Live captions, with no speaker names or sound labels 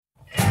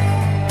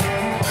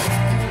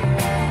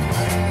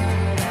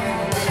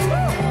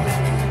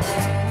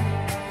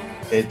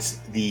It's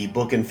the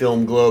Book and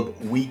Film Globe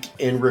Week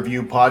in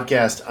Review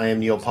podcast. I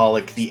am Neil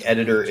Pollack, the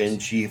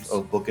editor-in-chief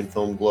of Book and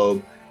Film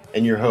Globe,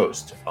 and your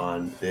host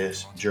on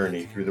this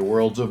journey through the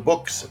worlds of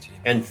books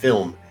and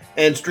film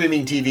and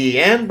streaming TV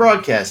and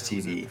broadcast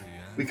TV.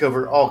 We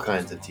cover all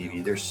kinds of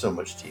TV. There's so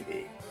much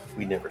TV.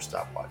 We never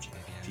stop watching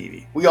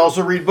TV. We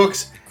also read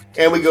books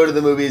and we go to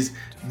the movies.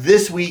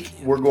 This week,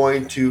 we're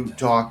going to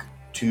talk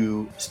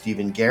to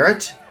Stephen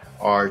Garrett,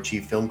 our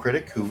chief film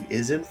critic, who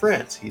is in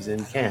France. He's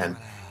in Cannes,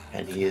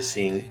 and he is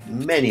seeing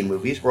many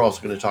movies. We're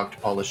also going to talk to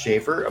Paula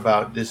Schaefer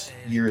about this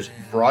year's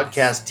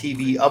broadcast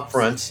TV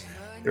upfronts.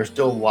 There are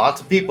still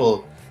lots of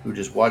people who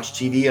just watch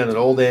TV on an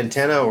old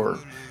antenna or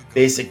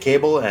basic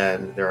cable,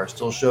 and there are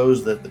still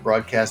shows that the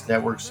broadcast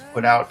networks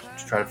put out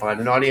to try to find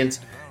an audience.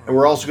 And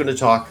we're also going to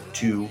talk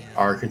to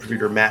our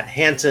contributor Matt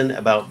Hansen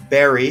about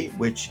Barry,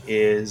 which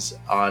is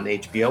on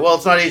HBO. Well,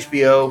 it's not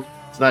HBO,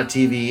 it's not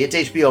TV, it's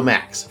HBO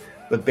Max.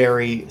 But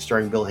Barry,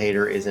 starring Bill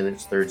Hader, is in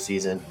its third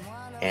season.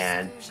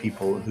 And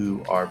people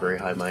who are very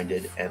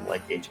high-minded and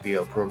like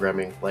HBO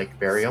programming like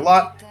Barry a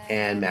lot.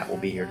 And Matt will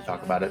be here to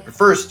talk about it. But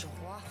first,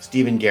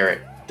 Stephen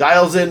Garrett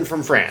dials in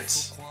from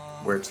France,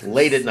 where it's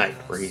late at night,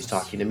 where he's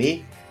talking to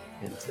me.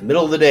 And it's the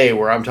middle of the day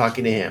where I'm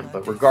talking to him.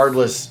 But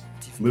regardless,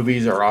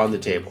 movies are on the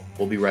table.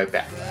 We'll be right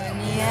back.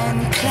 Bonnie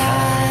and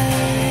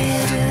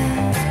Clyde.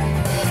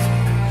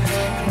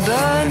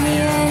 Bonnie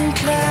and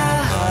Clyde.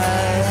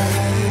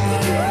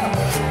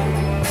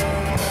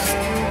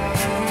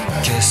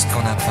 Qu'est-ce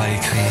qu'on n'a pas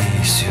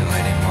écrit sur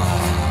elle et moi?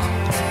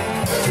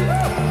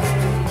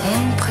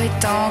 On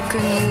prétend que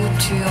nous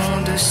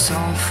tuons de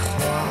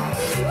sang-froid.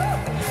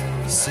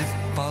 C'est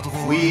pas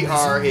drôle. We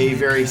are a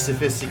very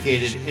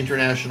sophisticated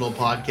international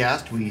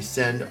podcast. We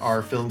send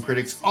our film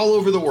critics all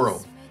over the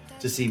world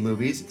to see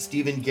movies.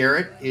 Stephen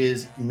Garrett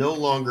is no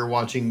longer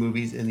watching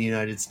movies in the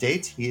United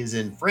States. He is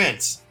in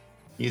France.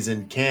 He is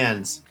in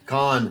Cannes.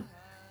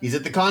 He's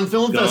at the Cannes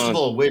Film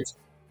Festival, which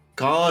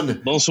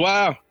Cannes.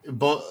 Bonsoir.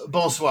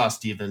 Bonsoir,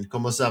 Stephen.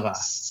 Comment ça va?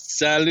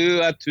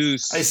 Salut à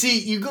tous. I see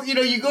you go.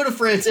 You go to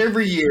France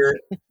every year.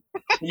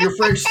 Your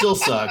French still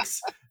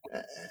sucks.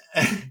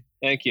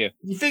 Thank you.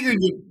 You figured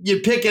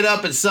you'd pick it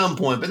up at some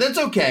point, but that's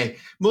okay.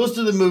 Most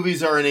of the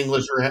movies are in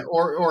English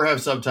or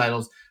have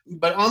subtitles.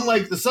 But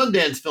unlike the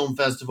Sundance Film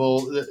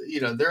Festival,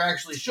 they're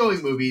actually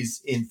showing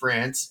movies in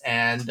France.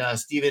 And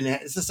Stephen,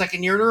 it's the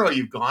second year in a row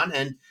you've gone,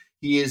 and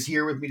he is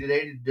here with me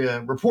today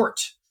to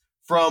report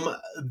from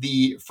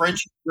the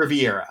French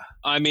Riviera.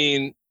 I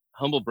mean,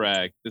 humble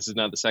brag. This is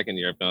not the second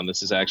year I've gone.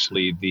 This is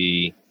actually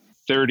the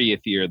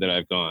 30th year that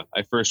I've gone.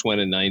 I first went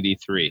in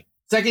 93.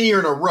 Second year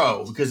in a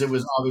row, because it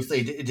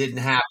didn't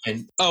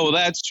happen. Oh, well,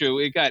 that's true.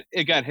 It got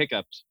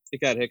hiccuped.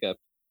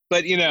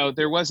 But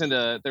there wasn't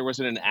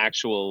an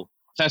actual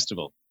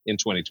festival in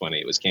 2020.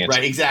 It was canceled.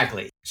 Right,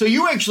 exactly. So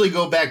you actually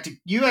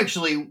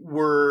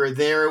were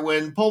there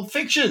when Pulp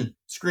Fiction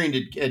screened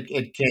at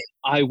Cannes.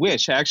 I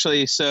wish,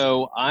 actually.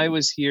 So I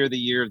was here the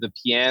year of The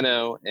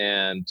Piano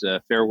and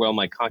Farewell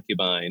My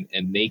Concubine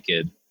and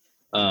Naked,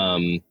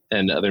 and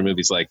other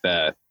movies like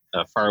that.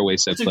 Far Away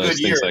So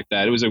Close, things like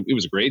that. It was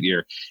a great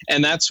year,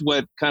 and that's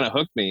what kind of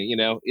hooked me.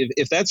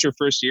 If that's your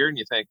first year and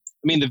you think,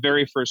 the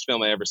very first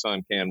film I ever saw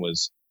in Cannes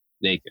was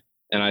Naked,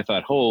 and I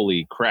thought,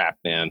 holy crap,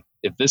 man!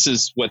 If this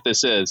is what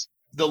this is,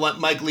 the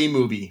Mike Leigh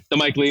movie. The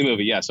Mike Leigh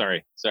movie. Yeah,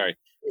 sorry.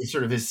 It's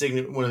sort of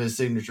one of his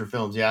signature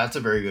films. Yeah, it's a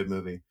very good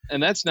movie.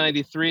 And that's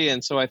 93,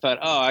 and so I thought,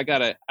 oh, I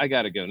gotta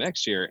go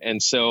next year,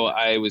 and so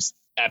I was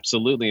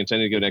absolutely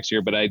intending to go next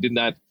year, but I did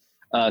not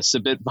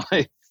submit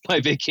my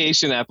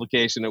vacation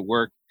application at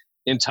work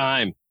in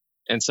time,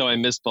 and so I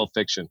missed Pulp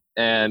Fiction.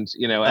 And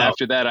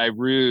after that, I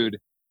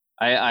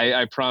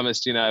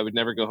promised I would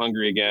never go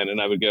hungry again,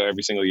 and I would go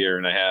every single year,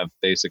 and I have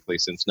basically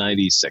since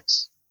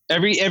 96.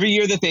 Every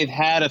year that they've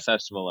had a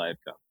festival, I've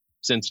come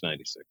since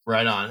 96.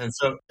 Right on. And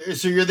so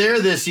you're there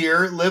this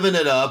year, living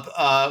it up.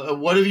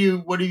 What have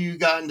you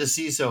gotten to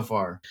see so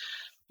far?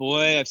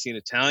 Boy, I've seen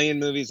Italian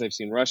movies, I've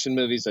seen Russian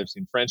movies, I've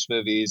seen French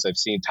movies, I've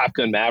seen Top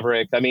Gun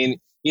Maverick.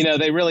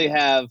 They really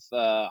have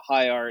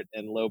high art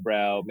and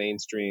lowbrow,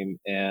 mainstream,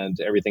 and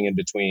everything in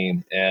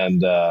between.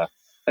 And I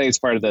think it's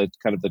part of the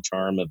kind of the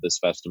charm of this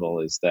festival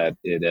is that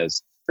it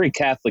has very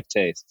Catholic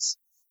tastes,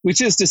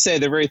 which is to say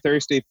they're very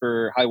thirsty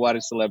for high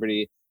wattage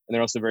celebrity, and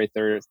they're also very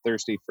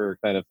thirsty for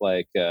kind of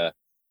like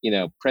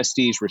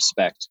prestige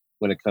respect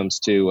when it comes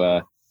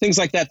to things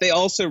like that. They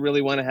also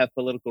really want to have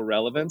political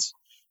relevance.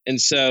 And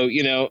so,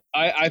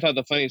 I thought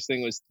the funniest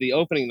thing was the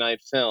opening night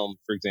film,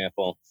 for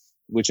example,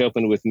 which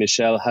opened with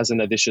Michel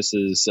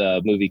Hazanavicius's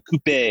movie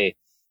Coupé,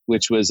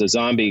 which was a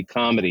zombie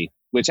comedy,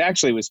 which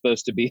actually was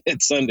supposed to be at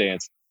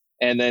Sundance.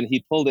 And then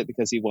he pulled it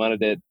because he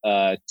wanted it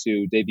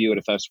to debut at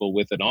a festival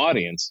with an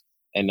audience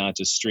and not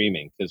just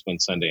streaming, because when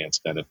Sundance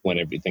when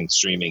everything's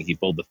streaming, he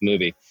pulled the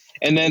movie.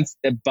 And then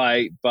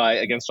by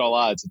against all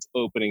odds, it's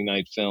opening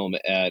night film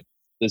at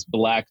this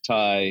black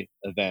tie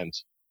event.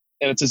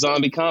 And it's a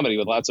zombie comedy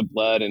with lots of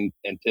blood and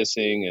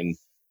pissing and,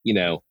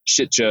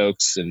 shit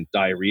jokes and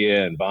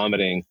diarrhea and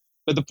vomiting.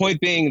 But the point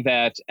being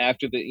that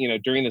after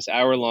during this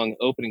hour-long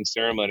opening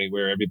ceremony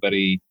where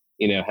everybody,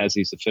 has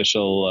these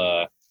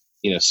official,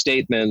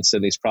 statements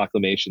and these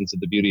proclamations of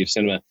the beauty of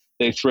cinema.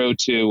 They throw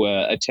to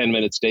a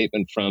 10-minute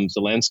statement from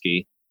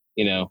Zelensky,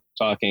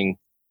 talking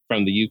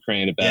from the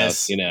Ukraine about,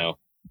 Yes.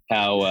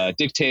 How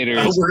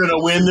dictators. We're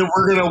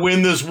gonna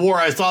win this war.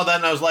 I saw that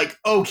and I was like,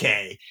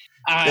 okay,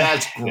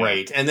 that's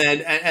great. Yeah. And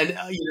then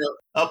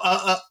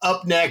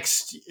up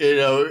next,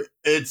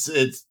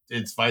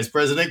 it's Vice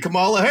President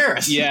Kamala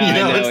Harris. Yeah, I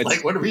know. It's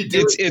like, what are we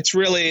doing?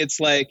 It's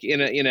like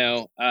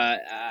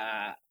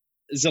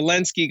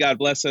Zelensky, God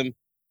bless him,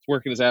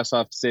 working his ass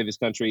off to save his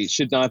country,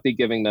 should not be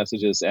giving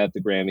messages at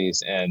the Grammys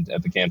and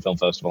at the Cannes Film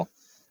Festival.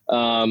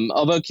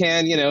 Although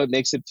Cannes, it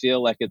makes it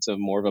feel like it's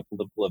more of a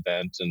political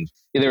event, and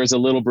there was a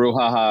little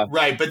brouhaha.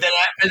 Right, but then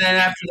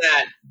after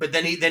that,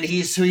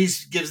 he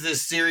gives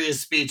this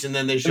serious speech, and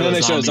then they show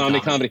a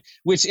zombie comedy,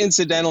 which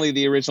incidentally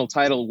the original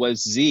title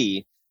was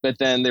Z, but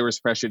then there was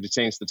pressure to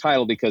change the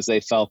title because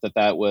they felt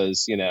that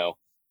was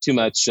too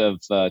much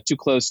of too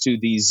close to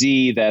the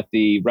Z that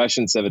the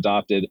Russians have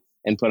adopted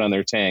and put on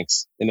their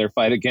tanks in their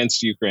fight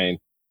against Ukraine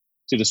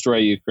to destroy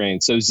Ukraine.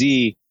 So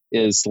Z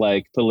is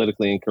like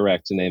politically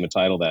incorrect to name a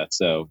title that,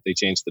 so they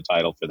changed the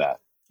title for that.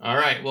 All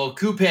right. Well,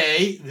 Coupe,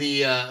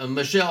 the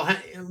Michelle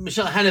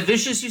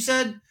Hanavicius, you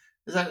said?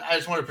 Is that, I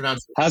just want to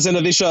pronounce it.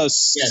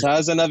 Hazanavicius. Yes.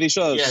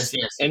 Hazanavicius. Yes.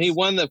 And he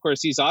won, of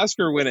course, he's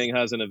Oscar-winning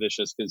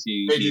Hazanavicius because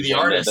he the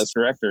won artist, best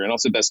director, and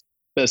also best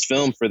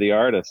film for the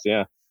artist.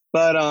 Yeah,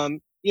 but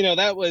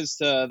that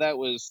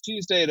was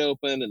Tuesday it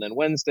opened, and then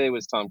Wednesday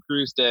was Tom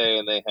Cruise Day,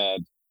 and they had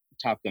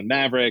Top Gun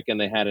Maverick, and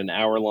they had an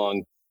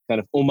hour-long kind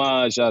of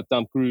homage at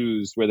Tom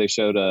Cruise where they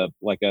showed a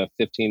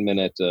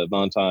 15-minute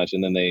montage,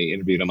 and then they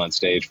interviewed him on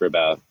stage for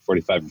about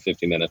 45 or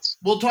 50 minutes.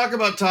 We'll talk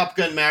about Top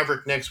Gun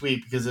Maverick next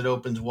week because it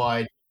opens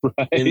wide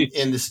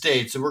in the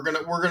States. So we're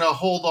gonna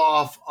hold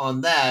off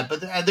on that.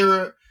 But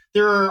there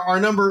are a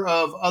number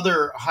of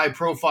other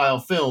high-profile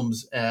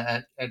films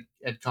at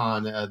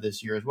Cannes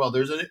this year as well.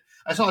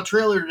 I saw a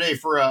trailer today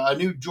for a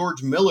new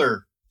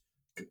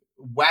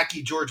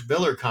wacky George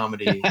Miller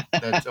comedy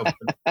that's open,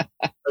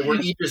 where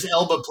Idris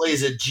Elba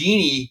plays a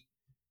genie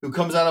who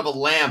comes out of a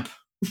lamp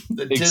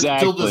that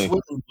Tilda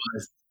Swinton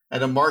plays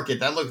at a market.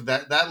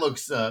 That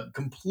looks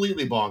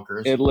completely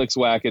bonkers. It looks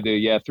wackadoo.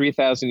 Yeah,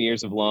 3,000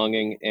 Years of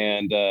Longing,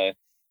 and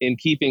in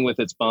keeping with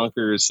its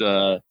bonkers,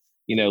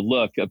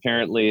 look,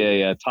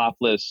 apparently a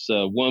topless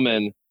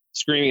woman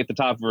screaming at the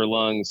top of her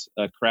lungs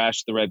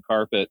crashed the red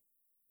carpet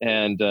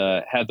and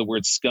had the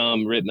word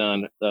 "scum" written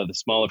on the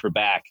small of her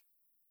back.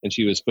 And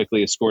she was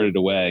quickly escorted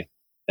away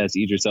as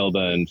Idris Elba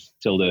and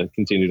Tilda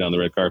continued on the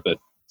red carpet.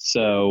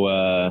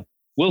 So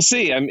we'll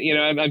see. I'm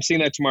seeing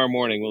that tomorrow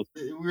morning.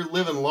 We're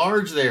living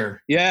large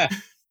there. Yeah.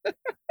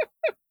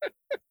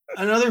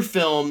 Another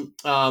film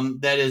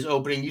that is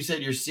opening. You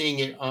said you're seeing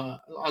it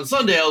on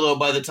Sunday, although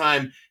by the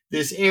time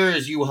this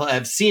airs, you will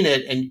have seen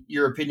it, and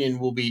your opinion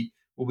will be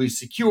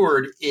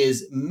secured.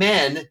 Is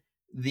Men,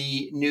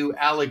 the new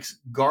Alex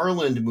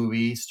Garland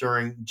movie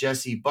starring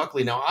Jessie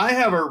Buckley. Now, I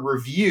have a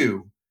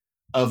review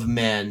of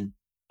Men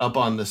up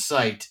on the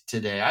site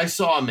today. I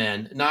saw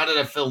Men, not at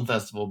a film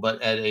festival,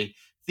 but at a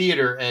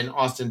theater in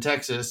Austin,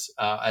 Texas,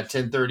 at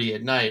 10:30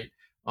 at night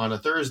on a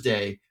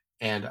Thursday.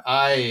 And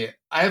I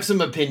have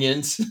some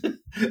opinions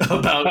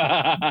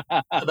about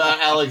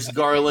Alex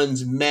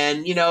Garland's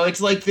Men. It's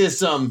like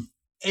this,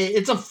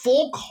 it's a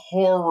folk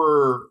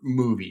horror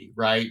movie,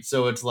 right?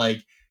 So it's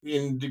like,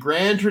 in the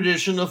grand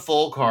tradition of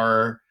folk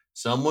horror,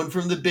 someone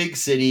from the big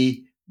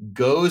city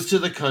goes to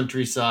the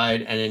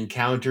countryside and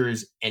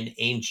encounters an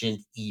ancient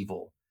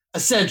evil,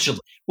 essentially.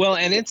 Well,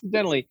 and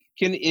incidentally,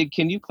 can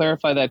you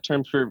clarify that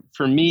term?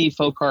 For me,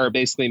 folk horror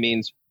basically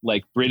means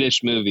like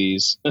British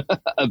movies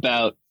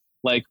about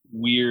like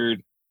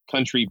weird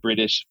country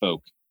British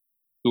folk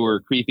who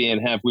are creepy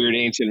and have weird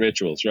ancient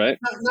rituals, right?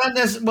 Not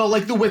necessarily. Well,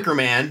 like The Wicker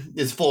Man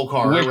is folk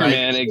horror, Wicker right?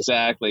 Man,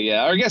 exactly.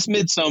 Yeah, or I guess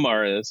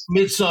Midsommar is.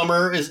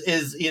 Midsommar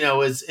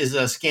is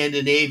a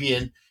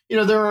Scandinavian.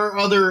 There are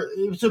other.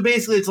 So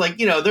basically, it's like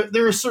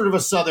there is sort of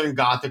a Southern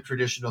Gothic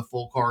tradition of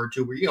folk horror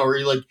too, where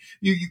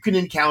you can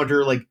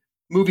encounter like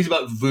movies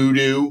about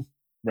voodoo,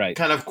 right?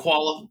 Kind of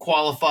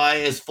qualify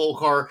as folk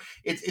horror.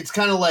 It's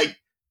kind of like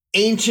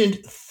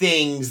ancient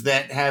things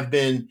that have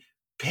been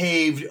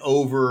paved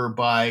over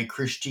by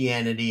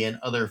Christianity and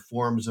other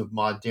forms of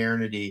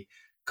modernity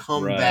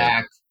come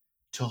back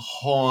to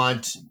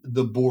haunt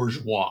the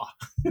bourgeois,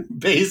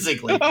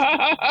 basically.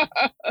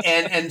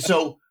 and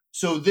so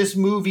this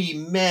movie,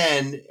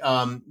 Men,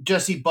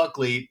 Jessie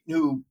Buckley,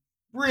 who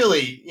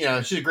really,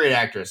 she's a great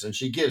actress, and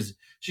she gives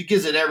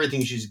it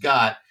everything she's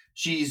got.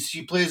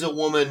 She plays a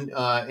woman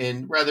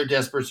in rather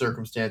desperate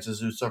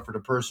circumstances who suffered a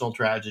personal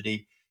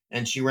tragedy,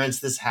 and she rents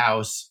this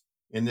house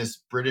in this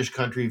British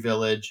country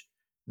village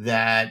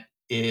that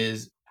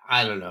is,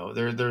 I don't know,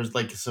 there's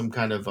like some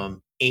kind of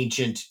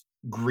ancient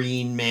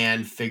green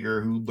man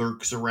figure who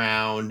lurks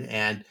around,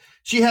 and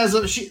she has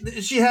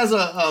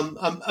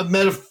a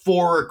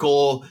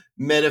metaphorical,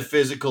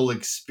 metaphysical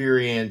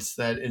experience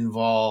that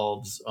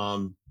involves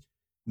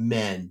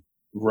men,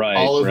 right?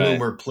 All of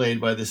whom are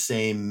played by the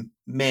same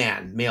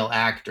male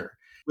actor.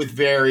 with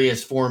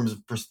various forms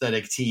of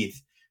prosthetic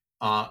teeth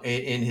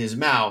in his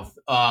mouth.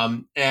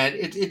 And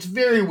it's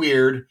very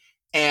weird.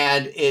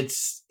 And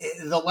it's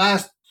the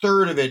last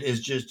third of it is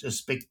just a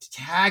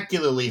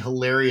spectacularly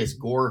hilarious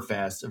gore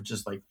fest of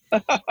just like,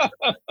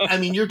 I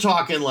mean, you're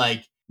talking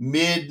like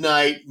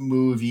midnight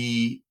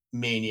movie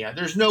mania.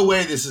 There's no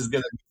way this is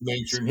going to be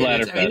mainstream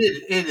hit. I mean,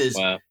 it is.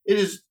 Wow. It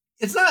is.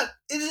 It's not.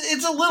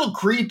 It's a little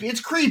creepy.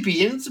 It's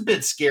creepy and it's a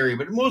bit scary,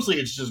 but mostly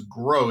it's just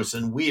gross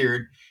and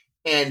weird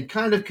and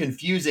kind of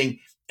confusing.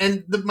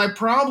 And my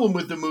problem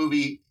with the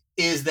movie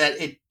is that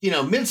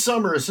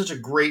Midsommar is such a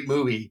great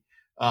movie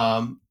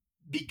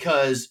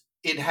because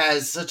it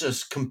has such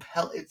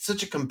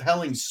a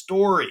compelling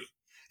story,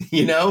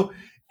 and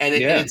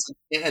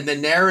and the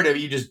narrative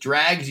just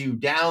drags you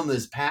down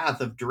this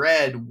path of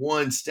dread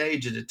one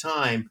stage at a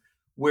time,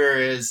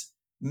 whereas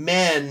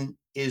Men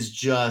is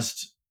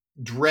just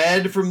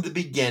dread from the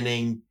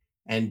beginning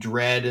and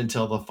dread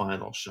until the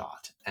final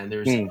shot. And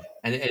there's and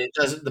it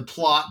doesn't, the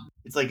plot,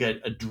 it's like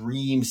a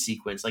dream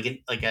sequence, like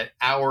an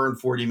hour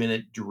and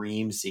 40-minute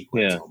dream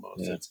sequence almost.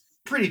 Yeah. It's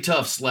pretty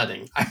tough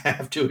sledding, I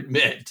have to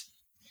admit.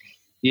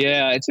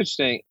 Yeah, it's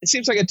interesting. It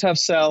seems like a tough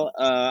sell.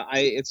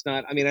 It's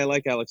not. I mean, I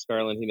like Alex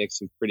Garland. He makes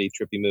some pretty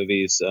trippy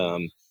movies.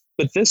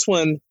 But this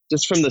one,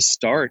 just from the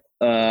start,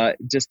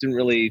 just didn't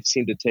really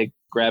seem to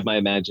grab my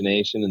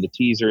imagination. And the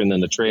teaser and then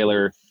the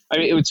trailer. I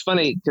mean, it was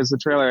funny because the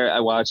trailer I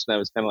watched and I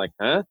was kind of like,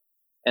 huh?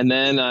 And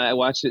then I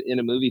watched it in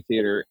a movie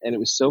theater and it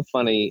was so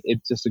funny.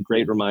 It's just a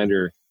great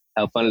reminder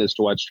how fun it is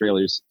to watch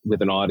trailers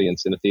with an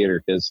audience in a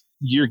theater, because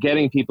you're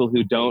getting people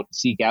who don't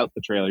seek out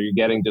the trailer. You're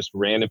getting just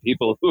random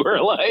people who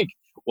are like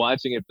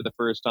watching it for the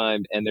first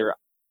time, and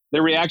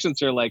their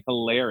reactions are like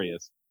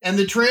hilarious. And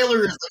the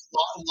trailer is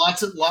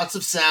like lots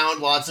of sound,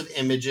 lots of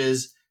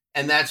images,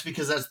 and that's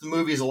because the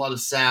movie is a lot of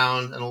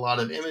sound and a lot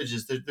of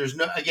images. There's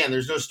no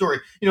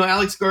story.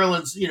 Alex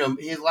Garland's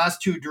his last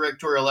two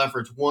directorial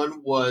efforts.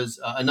 One was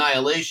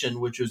Annihilation,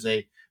 which was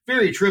a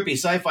very trippy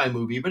sci-fi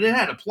movie, but it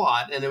had a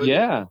plot, and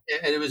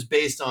it was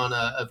based on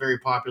a very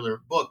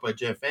popular book by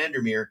Jeff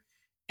Vandermeer.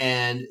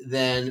 And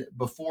then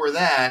before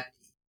that,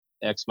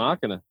 Ex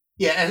Machina.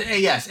 Yeah,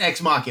 and yes,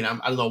 Ex Machina.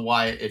 I don't know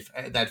why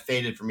that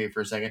faded for me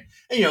for a second.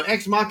 And,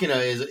 Ex Machina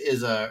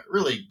is a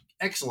really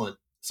excellent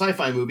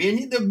sci-fi movie,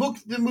 and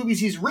the movies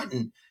he's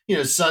written,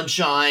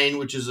 Sunshine,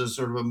 which is a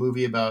sort of a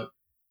movie about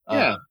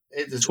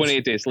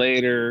 28 Days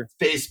Later,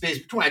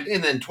 space,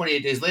 and then 28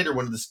 Days Later,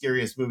 one of the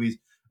scariest movies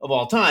of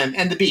all time,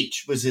 and The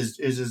Beach was his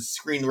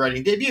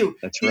screenwriting debut.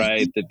 That's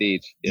right, The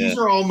Beach. Yeah. These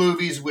are all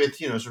movies with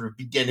sort of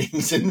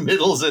beginnings and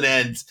middles and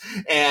ends,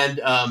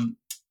 and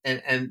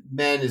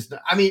Men is.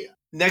 I mean,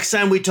 next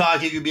time we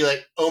talk, you could be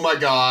like, "Oh my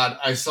God,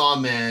 I saw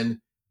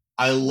Men,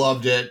 I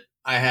loved it.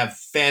 I have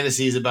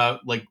fantasies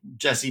about like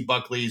Jessie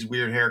Buckley's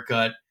weird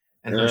haircut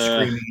and her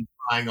screaming and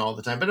crying all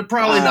the time," but it's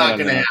probably not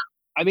going to happen.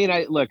 I mean,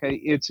 I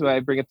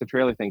bring up the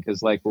trailer thing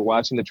because like we're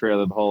watching the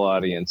trailer, the whole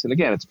audience, and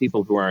again, it's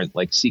people who aren't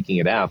like seeking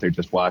it out; they're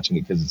just watching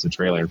it because it's a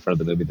trailer in front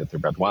of the movie that they're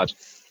about to watch,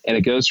 and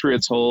it goes through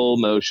its whole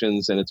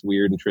motions, and it's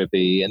weird and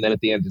trippy, and then at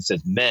the end it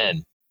says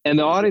Men, and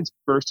the audience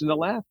burst into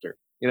laughter.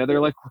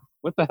 They're like,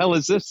 "What the hell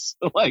is this?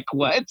 Like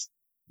what?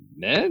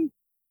 Men?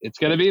 It's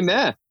gonna be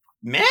meh."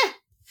 Meh.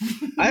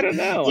 I don't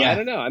know. Yeah. I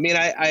don't know. I mean,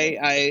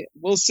 I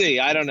we'll see.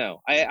 I don't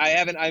know. I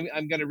haven't.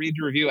 I'm going to read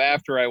the review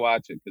after I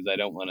watch it because I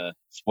don't want to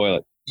spoil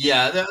it.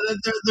 Yeah,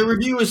 the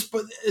review is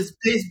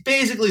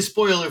basically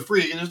spoiler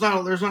free, and there's not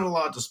a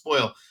lot to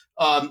spoil.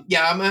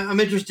 I'm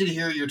interested to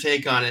hear your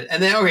take on it.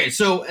 And then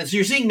so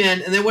you're seeing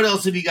Men, and then what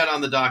else have you got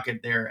on the docket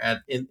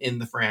there in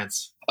the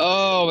France?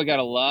 Oh, we got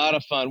a lot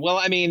of fun. Well,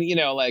 I mean,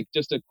 like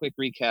just a quick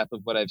recap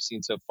of what I've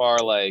seen so far,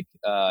 like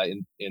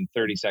in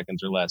 30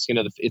 seconds or less.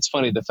 It's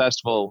funny. The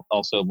festival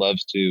also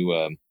loves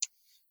to,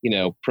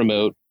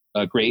 promote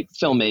great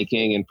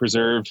filmmaking and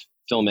preserve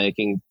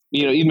filmmaking.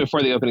 Even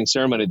before the opening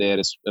ceremony, they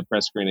had a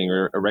press screening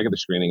or a regular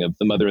screening of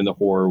The Mother and the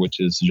Whore, which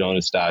is Jean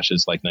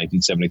Eustache's like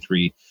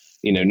 1973,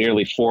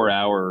 nearly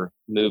 4-hour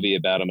movie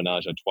about a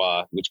menage a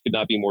trois, which could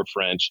not be more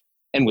French.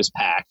 And was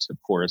packed, of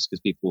course,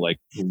 because people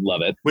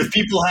love it. With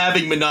people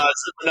having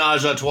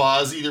menage a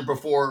trois either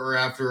before or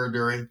after or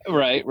during.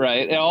 Right.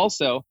 And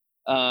also,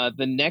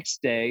 the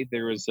next day,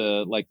 there was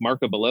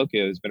Marco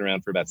Bellocchio, who's been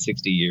around for about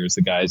 60 years.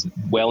 The guy's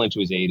well into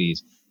his 80s.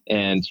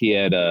 And he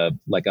had a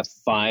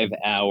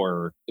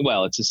 5-hour,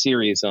 it's a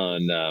series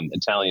on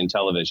Italian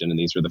television. And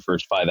these were the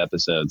first 5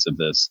 episodes of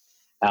this.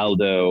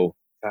 Aldo,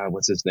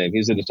 what's his name? He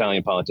was an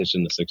Italian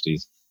politician in the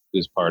 60s who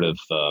was part of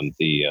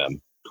the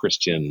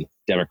Christian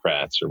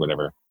Democrats or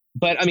whatever.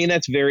 But I mean,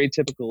 that's very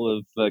typical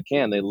of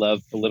Cannes. They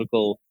love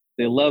political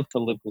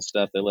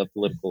stuff. They love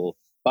political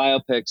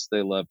biopics.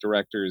 They love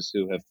directors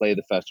who have played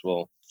the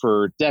festival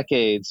for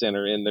decades and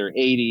are in their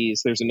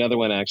 80s. There's another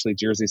one, actually,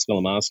 Jerzy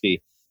Skolimowski,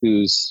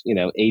 who's,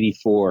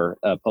 84,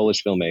 a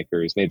Polish filmmaker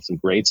who's made some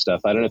great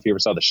stuff. I don't know if you ever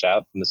saw The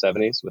Shout from the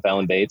 70s with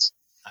Alan Bates.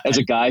 As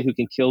a guy who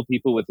can kill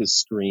people with his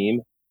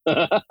scream.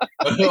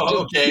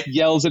 Okay.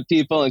 Yells at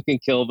people and can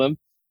kill them.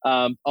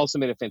 Also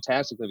made a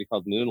fantastic movie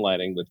called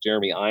Moonlighting with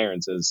Jeremy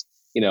Irons as,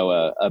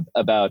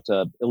 about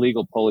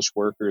illegal Polish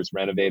workers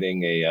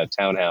renovating a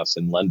townhouse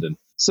in London.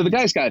 So the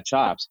guy's got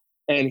chops.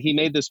 And he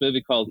made this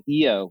movie called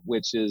Io,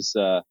 which is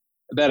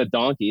about a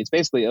donkey. It's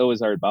basically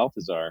Ozard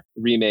Balthazar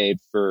remade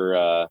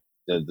for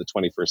the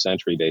 21st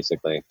century,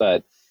 basically.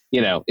 But,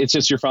 it's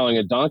just you're following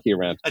a donkey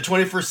around. A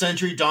 21st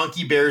century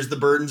donkey bears the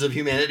burdens of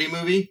humanity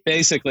movie?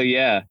 Basically,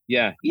 yeah.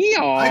 Eeyaw.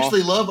 I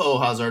actually love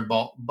Ozard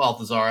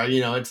Balthazar.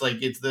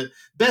 It's the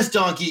best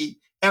donkey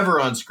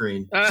ever on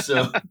screen.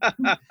 So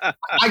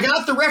I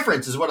got the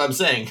reference is what I'm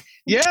saying.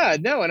 Yeah,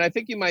 no, and I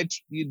think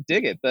you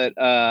dig it. But,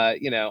 I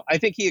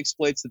think he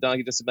exploits the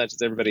donkey just as much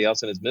as everybody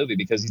else in his movie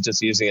because he's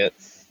just using it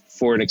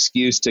for an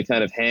excuse to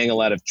kind of hang a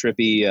lot of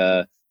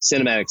trippy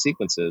cinematic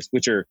sequences,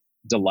 which are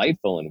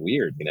delightful and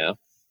weird,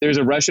 There's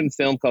a Russian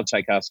film called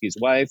Tchaikovsky's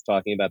Wife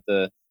talking about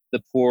the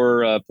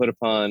poor put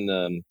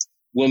upon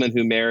woman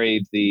who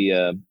married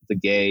the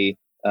gay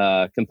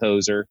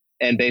composer.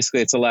 And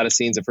basically it's a lot of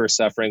scenes of her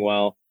suffering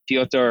while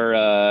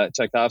Pyotr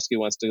Tchaikovsky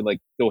wants to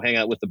go hang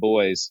out with the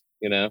boys,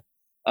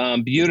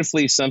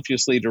 beautifully,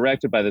 sumptuously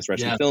directed by this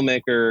Russian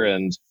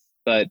filmmaker.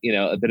 But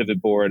a bit of a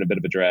bore and a bit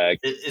of a drag.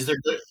 Is there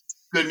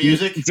good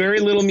music? Very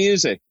little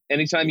music.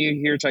 Anytime you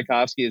hear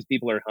Tchaikovsky,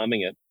 people are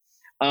humming it.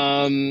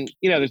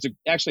 There's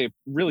actually a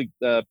really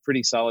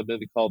pretty solid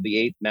movie called The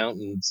Eight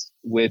Mountains,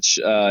 which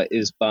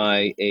is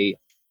by a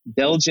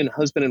Belgian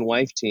husband and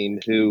wife team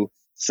who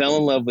fell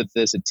in love with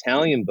this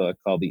Italian book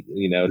called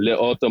Le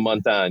Otto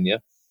Montagne.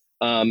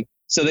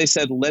 So they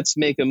said, let's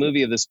make a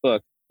movie of this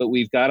book, but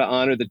we've got to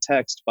honor the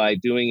text by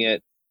doing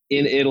it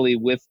in Italy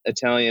with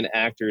Italian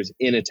actors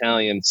in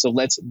Italian. So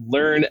let's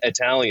learn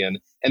Italian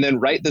and then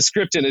write the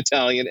script in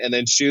Italian and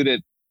then shoot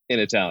it in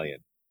Italian.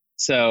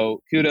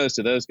 So kudos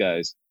to those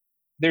guys.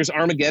 There's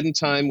Armageddon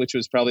Time, which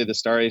was probably the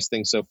starriest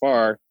thing so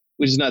far,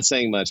 which is not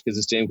saying much because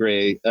it's James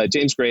Gray.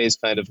 James Gray's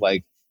kind of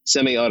like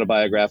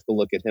semi-autobiographical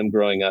look at him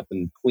growing up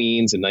in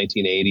Queens in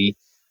 1980.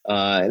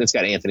 And it's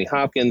got Anthony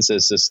Hopkins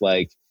as this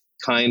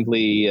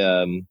kindly,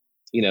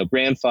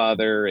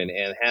 grandfather, and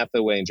Anne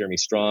Hathaway and Jeremy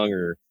Strong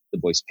are the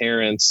boy's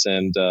parents.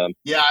 And I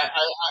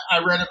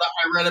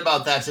read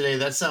about that today.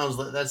 That sounds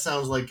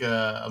like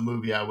a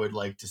movie I would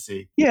like to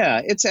see.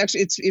 Yeah,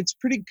 it's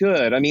pretty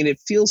good. I mean, it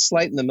feels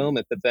slight in the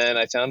moment, but then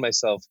I found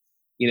myself,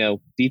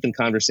 deep in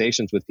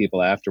conversations with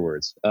people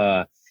afterwards.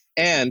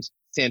 And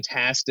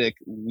fantastic,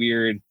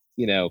 weird,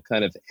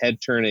 kind of head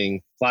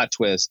turning plot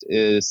twist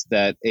is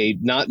that a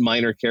not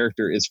minor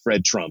character is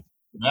Fred Trump.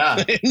 Yeah.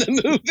 In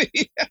the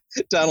movie,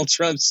 Donald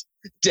Trump's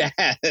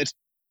dad.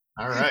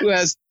 All right. Who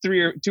has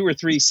two or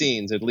three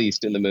scenes at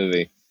least in the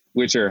movie,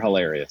 which are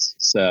hilarious.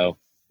 So,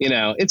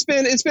 it's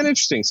been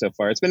interesting so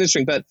far. It's been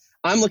interesting, but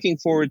I'm looking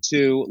forward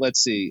to,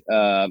 let's see,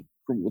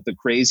 with the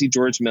crazy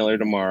George Miller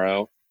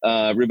tomorrow,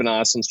 Ruben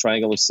Ostlund's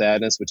Triangle of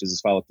Sadness, which is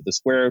his follow-up to The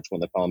Square, which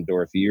won the Palme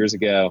d'Or a few years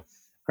ago,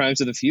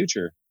 Crimes of the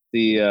Future,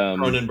 the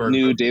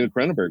new David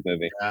Cronenberg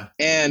movie. Yeah.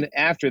 And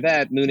after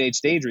that, Moon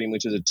Age Daydream,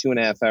 which is a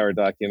 2.5-hour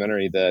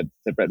documentary that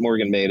Brett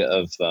Morgan made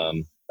of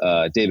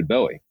David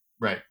Bowie.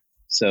 Right.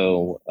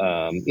 So,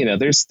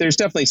 there's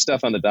definitely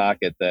stuff on the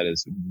docket that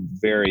is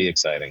very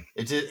exciting.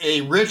 It's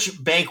a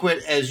rich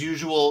banquet as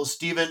usual.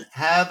 Stephen,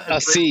 have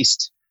a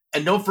feast.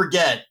 And don't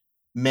forget,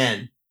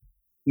 men.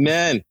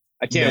 Men.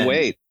 I can't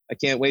wait. I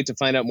can't wait to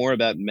find out more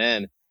about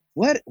men.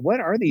 What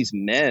are these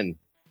men?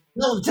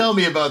 Don't tell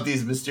me about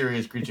these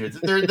mysterious creatures.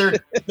 They're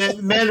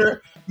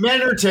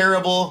men are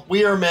terrible.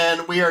 We are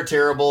men. We are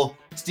terrible.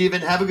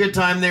 Stephen, have a good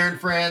time there in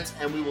France,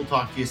 and we will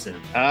talk to you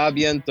soon. A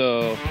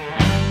bientôt.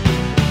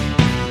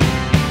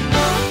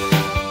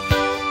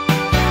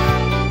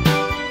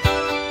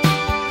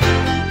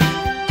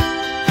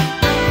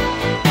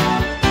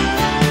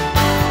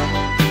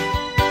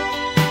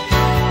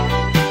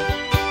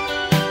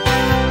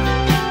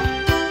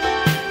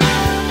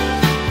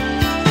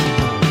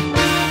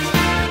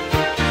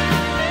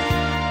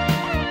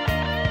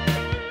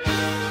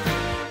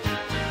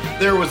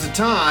 There was a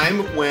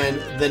time when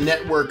the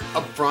network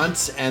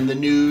upfronts and the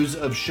news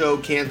of show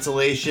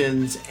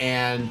cancellations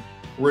and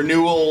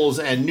renewals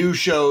and new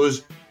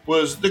shows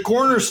was the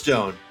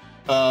cornerstone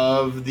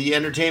of the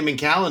entertainment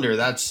calendar.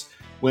 That's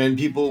when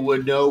people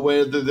would know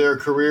whether their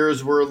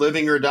careers were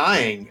living or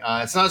dying.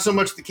 It's not so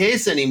much the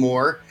case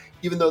anymore,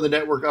 even though the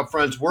network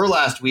upfronts were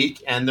last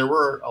week and there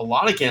were a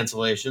lot of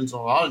cancellations, a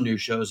lot of new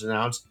shows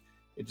announced.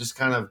 It just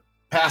kind of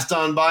passed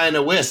on by in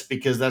a wisp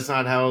because that's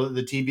not how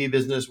the TV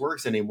business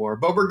works anymore.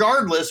 But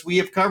regardless, we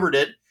have covered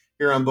it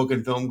here on Book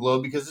and Film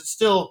Globe because it's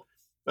still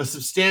a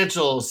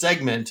substantial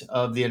segment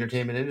of the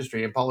entertainment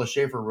industry. And Paula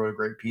Schaefer wrote a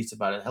great piece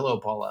about it. Hello,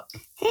 Paula.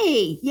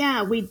 Hey,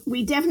 yeah,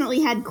 we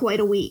definitely had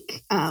quite a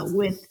week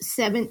with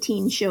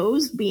 17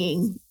 shows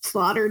being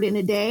slaughtered in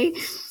a day.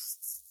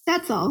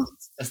 That's all.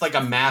 That's like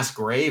a mass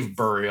grave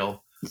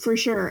burial. For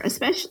sure,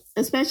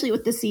 especially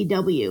with the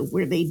CW,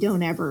 where they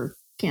don't ever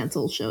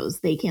cancel shows.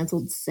 They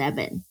canceled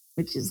 7,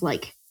 which is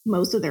like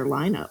most of their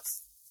lineup.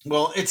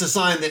 Well, it's a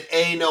sign that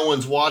A, no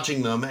one's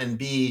watching them, and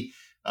B,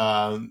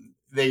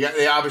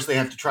 they obviously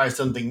have to try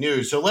something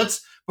new. So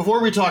let's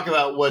before we talk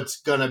about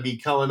what's going to be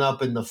coming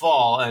up in the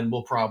fall, and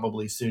will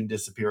probably soon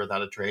disappear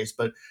without a trace,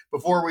 but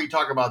before we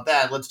talk about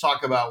that, let's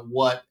talk about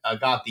what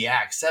got the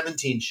axe.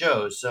 17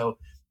 shows. So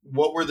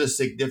what were the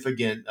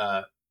significant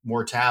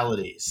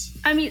mortalities?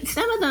 I mean,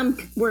 some of them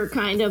were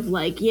kind of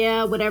like,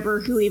 yeah, whatever,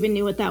 who even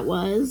knew what that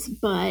was?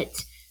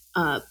 But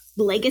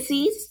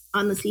Legacies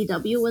on the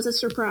CW was a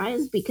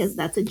surprise because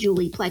that's a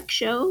Julie Plec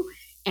show.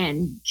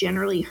 And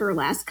generally her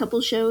last couple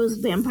shows,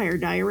 Vampire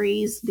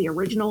Diaries, the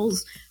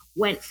originals,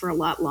 went for a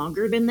lot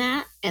longer than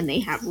that. And they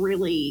have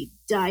really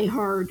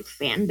diehard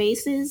fan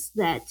bases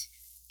that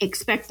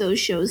expect those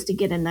shows to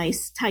get a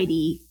nice,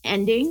 tidy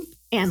ending.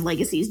 And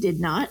Legacies did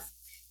not.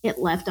 It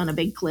left on a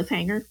big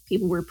cliffhanger.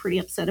 People were pretty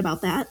upset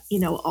about that. You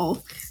know,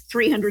 all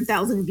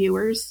 300,000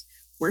 viewers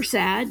were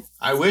sad.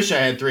 I wish I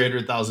had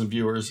 300,000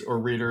 viewers or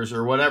readers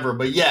or whatever,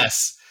 but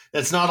yes,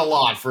 that's not a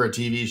lot for a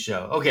TV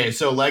show. Okay,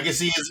 so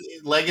Legacy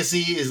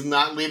is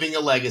not leaving a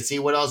legacy.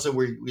 What else are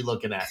we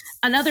looking at?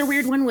 Another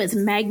weird one was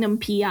Magnum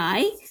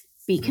PI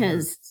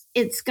because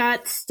it's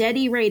got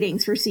steady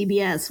ratings for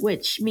CBS,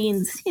 which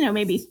means, you know,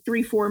 maybe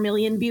 3-4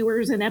 million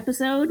viewers an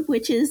episode,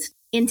 which is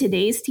in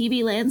today's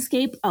TV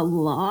landscape a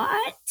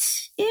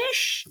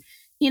lot-ish.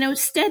 You know,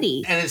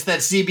 steady. And it's that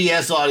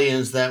CBS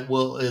audience that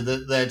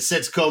that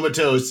sits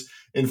comatose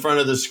in front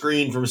of the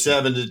screen from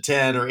 7 to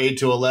 10 or 8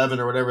 to 11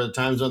 or whatever the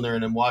time zone they're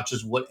in and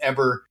watches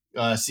whatever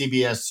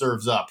CBS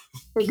serves up.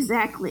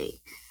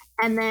 Exactly.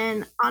 And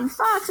then on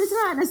Fox, it's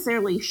not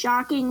necessarily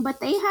shocking,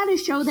 but they had a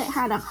show that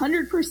had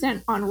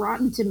 100% on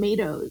Rotten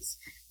Tomatoes,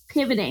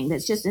 Pivoting.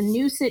 That's just a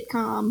new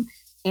sitcom.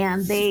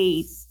 And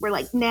they were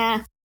like,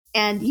 nah.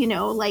 And, you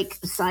know, like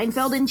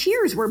Seinfeld and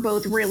Cheers were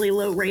both really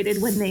low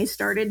rated when they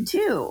started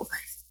too.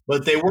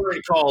 But they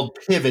weren't called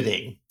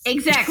Pivoting.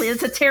 Exactly.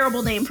 It's a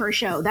terrible name for a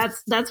show.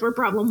 That's where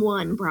problem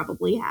one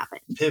probably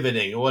happened.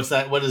 Pivoting. What's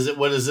that? What is it?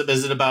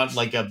 Is it about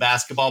like a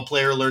basketball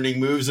player learning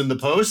moves in the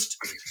post?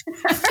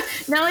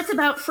 No, it's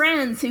about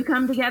friends who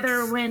come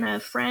together when a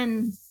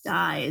friend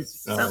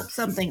dies.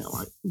 Something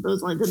along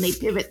those lines, and they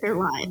pivot their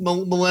lives.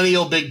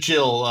 Millennial Big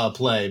Chill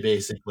play,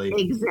 basically.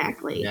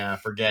 Exactly. Yeah,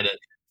 forget it.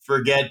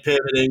 Forget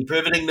Pivoting.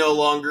 Pivoting no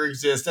longer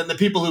exists. And the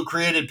people who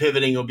created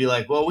Pivoting will be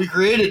like, well, we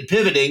created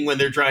Pivoting when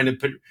they're trying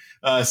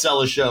to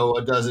sell a show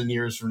a dozen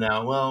years from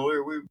now. Well,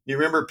 you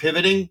remember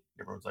Pivoting?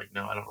 Everyone's like,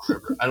 no, I don't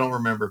remember. I don't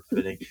remember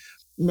Pivoting.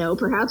 No,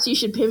 perhaps you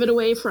should pivot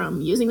away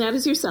from using that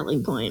as your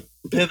selling point.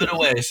 Pivot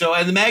away. So,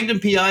 and the Magnum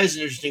PI is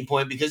an interesting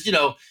point because, you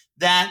know,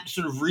 that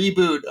sort of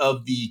reboot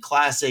of the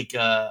classic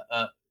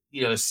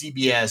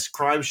CBS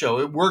crime show,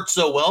 it worked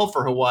so well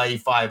for Hawaii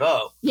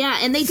Five-0. Yeah,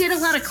 and they did a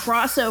lot of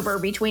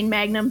crossover between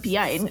Magnum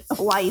PI and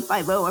Hawaii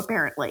Five-0,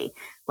 apparently.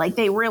 Like,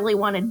 they really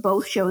wanted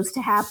both shows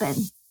to happen.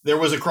 There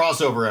was a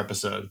crossover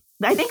episode.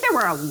 I think there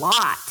were a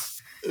lot.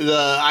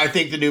 I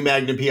think the new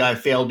Magnum PI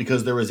failed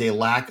because there was a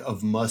lack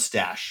of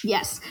mustache.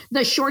 Yes,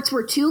 the shorts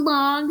were too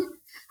long.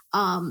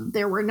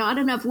 There were not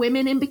enough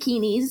women in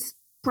bikinis,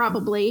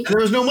 probably. And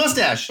there was no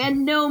mustache.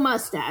 And no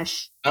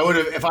mustache. I would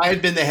have, if I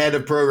had been the head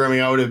of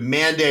programming, I would have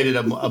mandated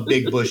a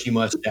big bushy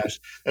mustache.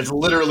 That's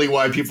literally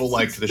why people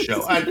liked the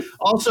show. And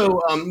also,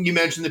 you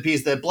mentioned the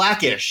piece that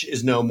Blackish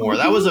is no more.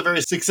 That was a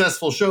very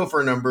successful show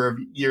for a number of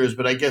years,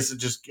 but I guess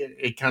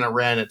it kind of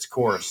ran its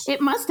course. It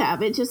must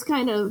have. It just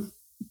kind of,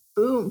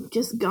 boom,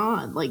 just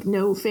gone. Like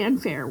no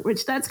fanfare,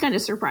 which that's kind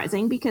of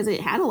surprising because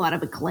it had a lot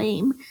of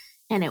acclaim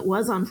and it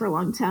was on for a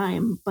long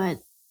time. But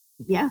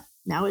yeah,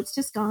 now it's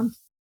just gone.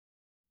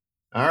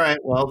 All right.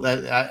 Well,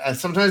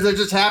 sometimes that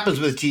just happens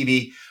with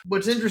TV.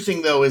 What's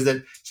interesting, though, is that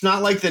it's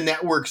not like the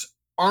networks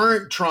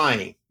aren't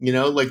trying. You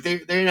know, like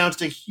they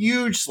announced a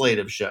huge slate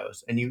of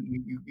shows, and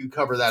you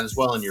cover that as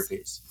well in your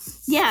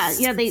piece. Yeah.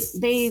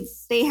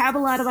 They have a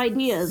lot of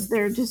ideas.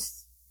 They're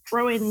just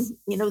throwing,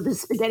 the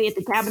spaghetti at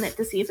the cabinet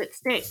to see if it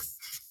sticks,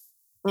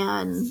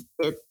 and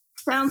it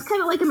sounds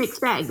kind of like a mixed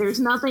bag.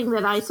 There's nothing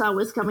that I saw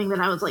was coming that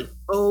I was like,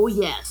 oh,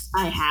 yes,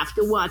 I have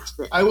to watch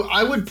this.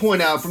 I would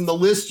point out from the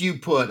list you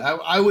put,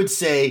 I would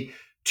say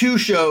two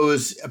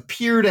shows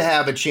appear to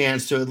have a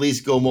chance to at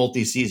least go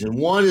multi-season.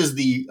 One is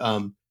the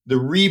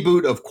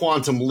reboot of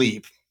Quantum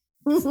Leap.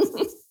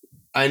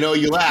 I know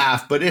you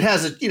laugh, but it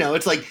has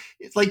it's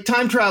like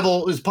time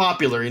travel is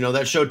popular.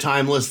 That show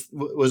Timeless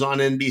was on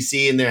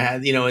NBC and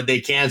they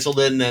canceled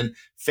it and then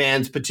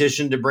fans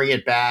petitioned to bring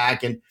it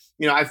back. And,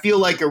 I feel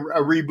like a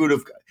reboot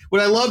of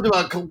what I loved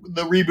about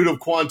the reboot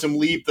of Quantum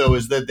Leap, though,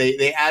 is that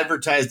they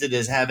advertised it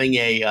as having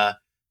a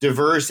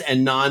diverse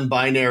and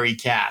non-binary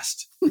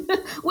cast.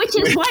 Which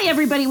is why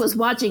everybody was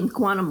watching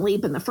Quantum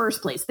Leap in the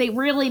first place. They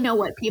really know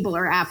what people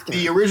are after.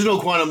 The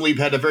original Quantum Leap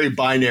had a very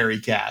binary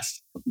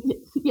cast.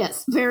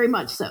 Yes, very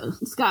much so.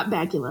 Scott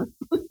Bakula.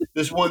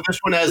 This one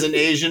has an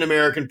Asian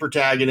American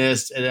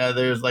protagonist, and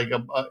there's like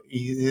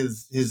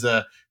his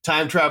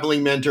time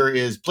traveling mentor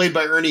is played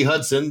by Ernie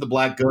Hudson, the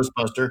Black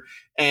Ghostbuster,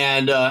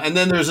 and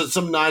then there's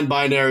some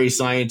non-binary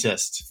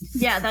scientist.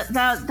 Yeah,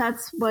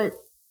 that's what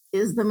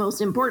is the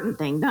most important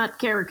thing, not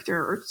character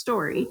or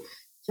story.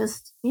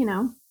 Just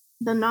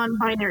The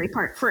non-binary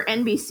part for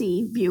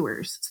NBC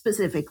viewers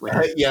specifically.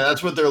 Yeah,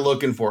 that's what they're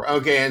looking for.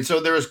 Okay, and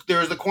so there was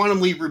the Quantum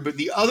Leap reboot.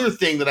 The other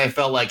thing that I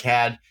felt like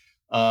had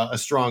a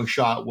strong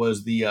shot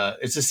was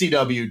it's a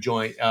CW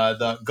joint,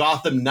 the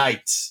Gotham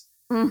Knights,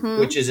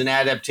 which is an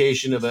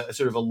adaptation of a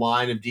sort of a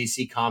line of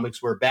DC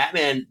Comics where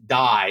Batman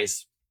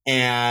dies,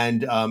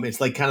 and it's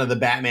like kind of the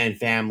Batman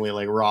family,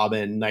 like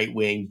Robin,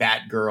 Nightwing,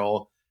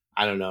 Batgirl,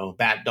 I don't know,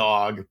 Bat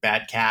Dog,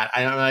 Bat Cat.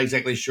 I'm not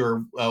exactly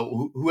sure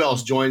who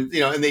else joined,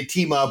 and they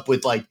team up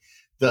with like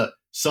the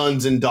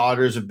sons and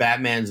daughters of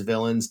Batman's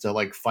villains to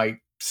like fight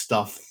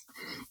stuff.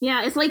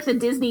 Yeah, it's like the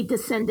Disney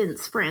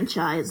Descendants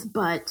franchise,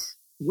 but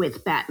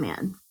with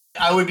Batman.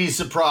 I would be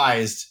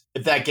surprised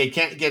if that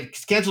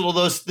gets canceled,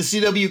 although the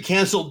CW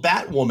canceled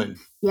Batwoman.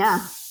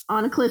 Yeah,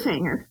 on a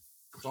cliffhanger.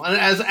 So,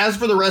 as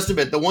for the rest of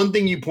it, the one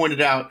thing you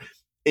pointed out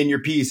in your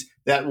piece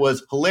that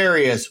was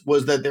hilarious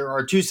was that there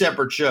are two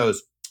separate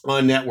shows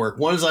on network.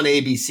 One is on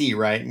ABC,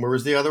 right? And where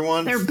was the other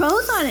one? They're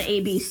both on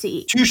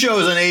ABC. Two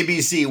shows on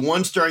ABC,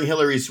 one starring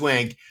Hilary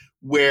Swank,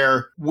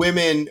 where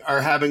women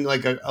are having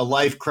like a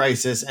life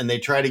crisis and they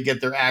try to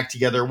get their act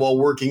together while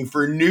working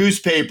for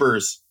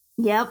newspapers.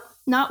 Yep.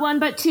 Not one,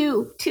 but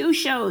two. Two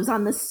shows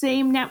on the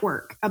same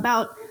network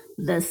about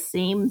the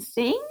same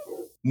thing.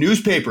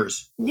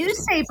 Newspapers.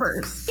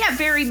 Yeah,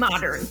 very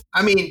modern.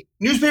 I mean,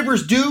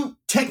 newspapers do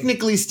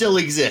technically still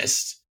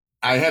exist.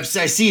 I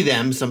see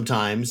them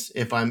sometimes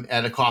if I'm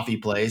at a coffee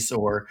place,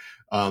 or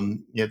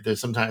if there's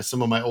sometimes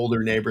some of my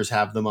older neighbors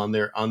have them on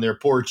their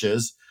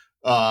porches.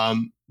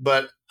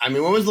 But I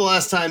mean, when was the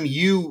last time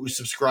you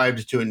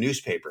subscribed to a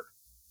newspaper?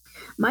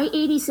 My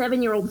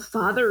 87-year-old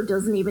father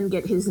doesn't even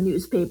get his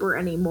newspaper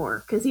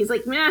anymore because he's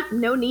like,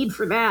 no need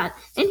for that.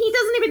 And he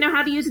doesn't even know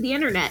how to use the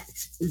internet.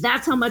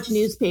 That's how much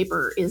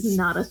newspaper is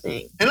not a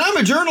thing. And I'm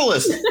a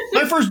journalist.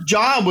 My first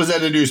job was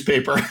at a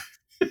newspaper.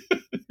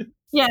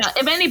 Yeah,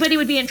 if anybody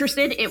would be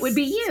interested, it would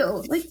be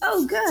you. Like,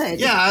 oh, good.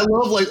 Yeah, I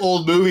love like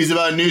old movies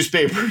about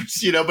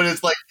newspapers, but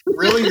it's like,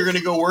 really, you're going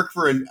to go work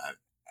for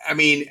I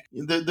mean,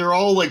 they're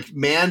all like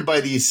manned by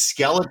these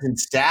skeleton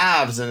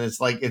staffs, and it's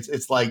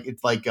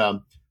like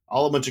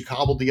all a bunch of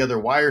cobbled together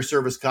wire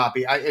service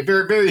copy.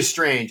 Very, very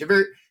strange, a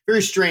very,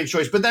 very strange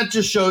choice. But that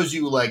just shows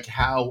you like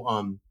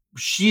how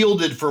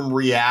shielded from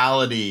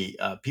reality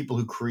people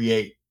who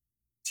create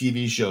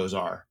TV shows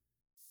are.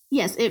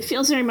 Yes, it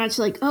feels very much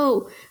like,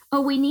 oh,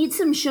 we need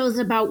some shows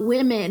about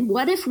women.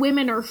 What if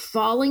women are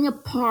falling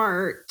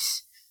apart?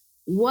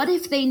 What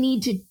if they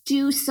need to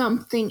do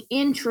something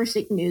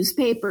interesting?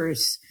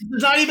 Newspapers.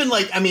 There's not even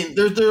like, I mean,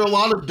 there are a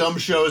lot of dumb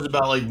shows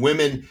about like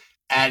women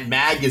at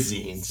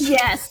magazines.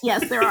 Yes,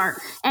 there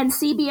are. And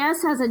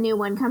CBS has a new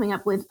one coming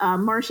up with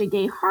Marcia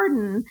Gay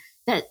Harden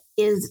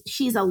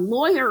she's a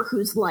lawyer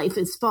whose life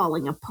is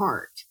falling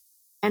apart.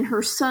 And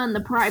her son,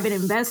 the private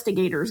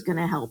investigator, is going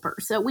to help her.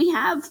 So we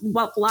have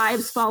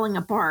lives falling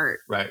apart.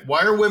 Right.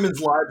 Why are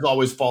women's lives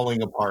always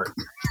falling apart?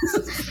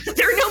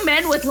 There are no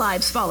men with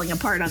lives falling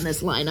apart on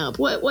this lineup.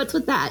 What's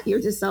with that?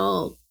 You're just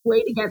all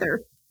way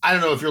together. I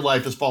don't know if your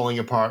life is falling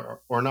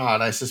apart or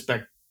not. I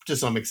suspect to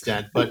some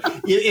extent. But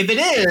if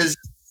it is,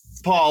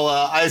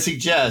 Paula, I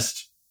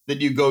suggest that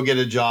you go get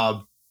a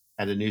job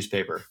at a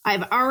newspaper.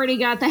 I've already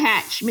got the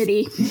hatch,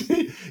 Mitty.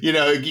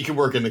 You can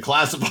work in the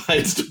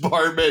classifieds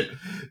department.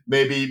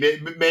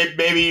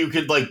 Maybe you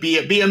could like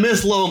be a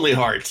Miss Lonely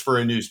Hearts for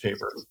a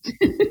newspaper.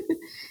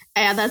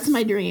 Yeah, that's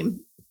my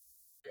dream.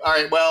 All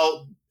right.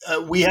 Well,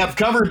 we have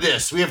covered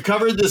this. We have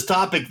covered this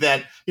topic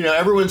that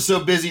everyone's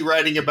so busy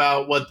writing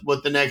about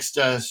what the next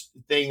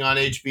thing on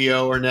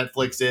HBO or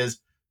Netflix is.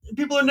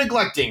 People are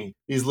neglecting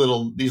these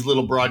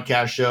little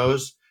broadcast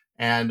shows.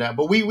 And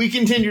but we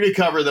continue to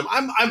cover them.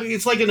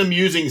 It's like an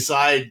amusing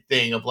side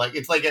thing of like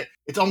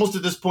it's almost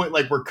at this point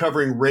like we're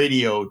covering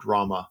radio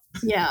drama.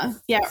 Yeah,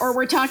 or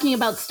we're talking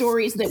about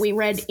stories that we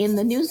read in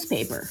the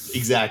newspaper.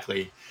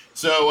 Exactly.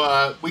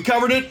 So we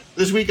covered it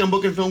this week on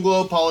Book and Film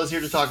Globe. Paula's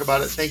here to talk about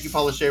it. Thank you,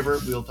 Paula Shaver.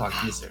 We'll talk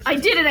to you soon. I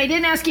did it. I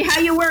didn't ask you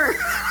how you were.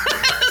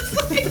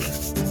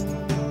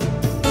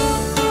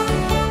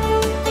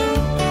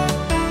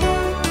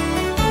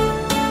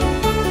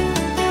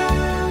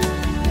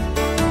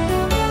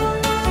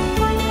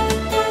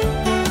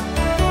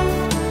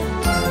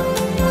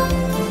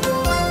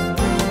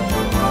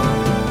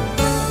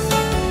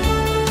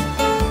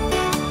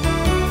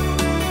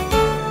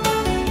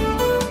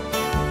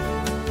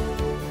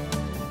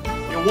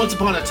 Once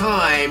upon a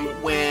time,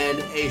 when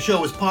a show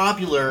was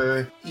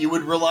popular, you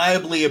would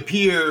reliably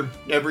appear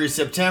every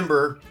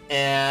September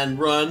and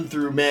run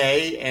through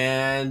May,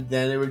 and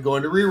then it would go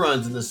into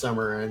reruns in the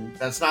summer. And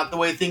that's not the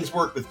way things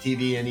work with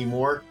TV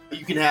anymore.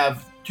 You can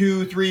have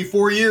 2, 3,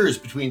 4 years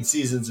between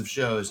seasons of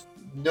shows.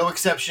 No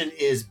exception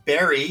is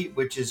Barry,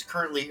 which is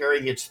currently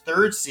airing its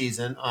 3rd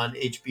season on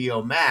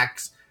HBO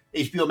Max.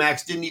 HBO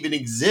Max didn't even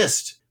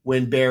exist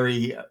when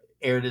Barry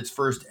aired its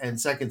 1st and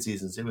 2nd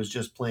seasons. It was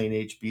just plain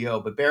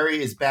HBO. But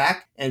Barry is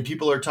back, and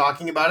people are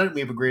talking about it.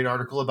 We have a great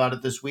article about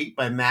it this week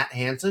by Matt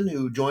Hansen,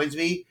 who joins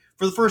me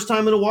for the first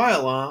time in a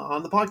while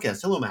on the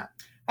podcast. Hello, Matt.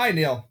 Hi,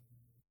 Neil.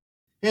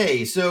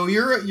 Hey, so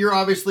you're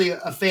obviously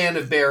a fan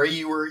of Barry.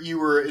 You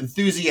were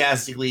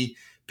enthusiastically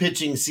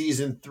pitching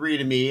season 3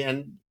 to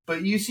me,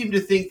 but you seem to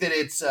think that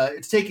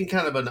it's taken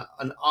kind of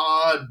an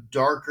odd,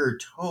 darker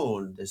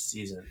tone this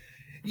season.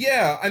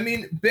 Yeah, I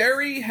mean,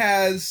 Barry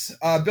has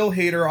Bill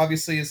Hader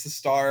obviously is the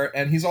star,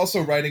 and he's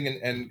also writing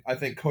and I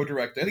think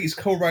co-directing. I think he's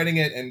co-writing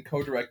it and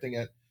co-directing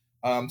it.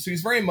 So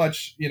he's very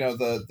much,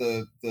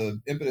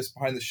 the impetus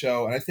behind the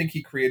show, and I think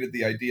he created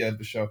the idea of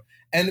the show.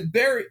 And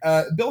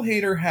Bill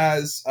Hader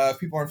has, if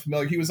people aren't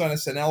familiar, he was on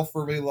SNL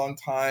for a really long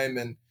time,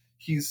 and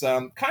he's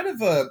kind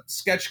of a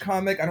sketch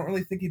comic. I don't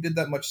really think he did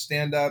that much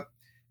stand-up.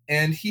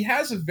 And he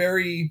has a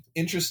very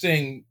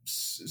interesting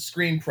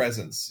screen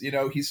presence.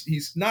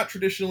 He's not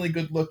traditionally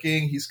good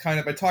looking. He's kind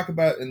of, I talk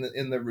about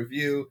in the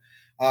review,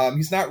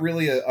 he's not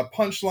really a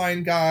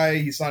punchline guy.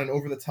 He's not an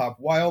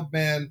over-the-top wild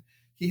man.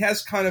 He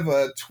has kind of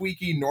a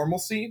tweaky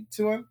normalcy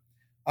to him,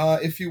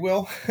 if you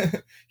will.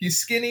 He's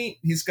skinny.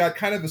 He's got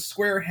kind of a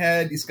square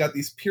head. He's got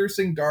these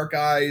piercing dark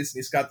eyes.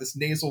 He's got this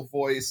nasal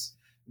voice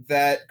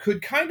that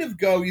could kind of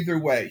go either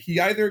way. He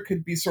either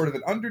could be sort of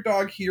an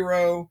underdog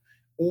hero,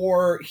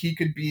 or he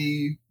could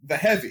be the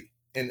heavy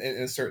in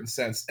a certain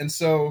sense. And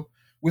so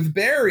with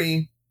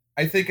Barry,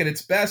 I think at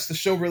its best, the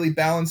show really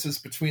balances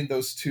between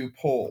those two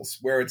poles,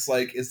 where it's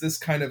like, is this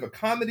kind of a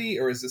comedy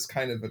or is this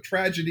kind of a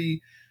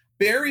tragedy?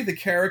 Barry, the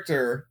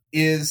character,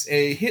 is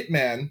a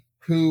hitman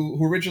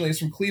who originally is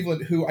from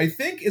Cleveland, who I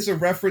think is a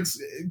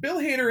reference. Bill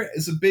Hader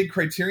is a big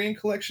Criterion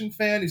Collection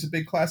fan. He's a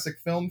big classic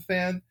film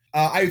fan.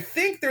 I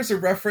think there's a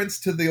reference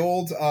to the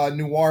old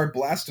noir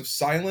Blast of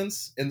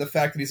Silence in the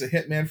fact that he's a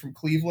hitman from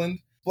Cleveland.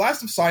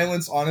 Blast of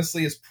Silence,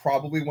 honestly, is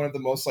probably one of the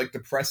most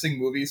depressing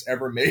movies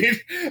ever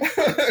made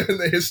in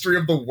the history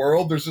of the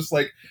world. There's just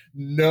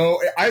no,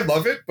 I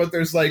love it, but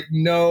there's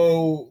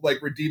no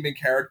redeeming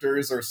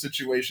characters or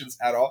situations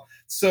at all.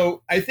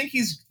 So I think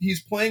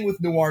he's playing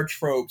with noir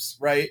tropes,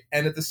 right?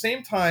 And at the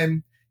same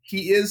time,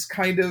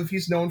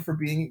 he's known for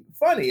being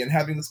funny and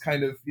having this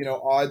kind of,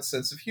 odd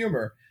sense of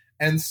humor.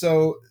 And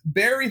so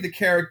Barry, the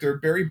character,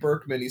 Barry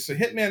Berkman, he's a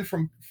hitman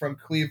from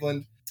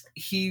Cleveland.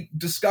 He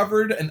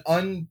discovered an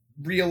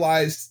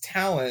unrealized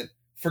talent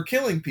for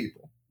killing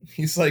people.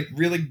 He's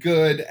really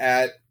good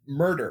at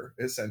murder,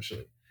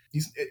 essentially.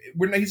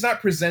 He's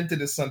not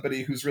presented as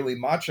somebody who's really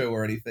macho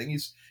or anything.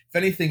 If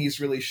anything,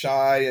 he's really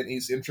shy and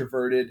he's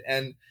introverted.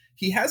 And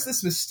he has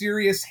this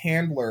mysterious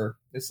handler.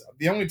 It's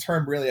the only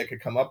term really I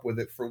could come up with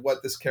it for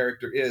what this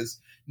character is,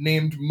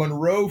 named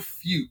Monroe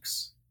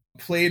Fuchs,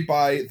 played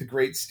by the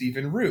great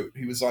Stephen Root.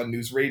 He was on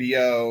News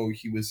Radio.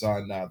 He was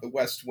on The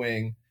West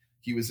Wing.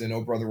 He was in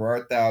Oh Brother Where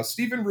Art Thou.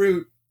 Stephen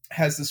Root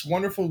has this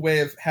wonderful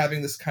way of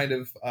having this kind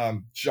of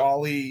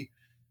jolly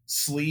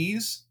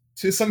sleaze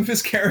to some of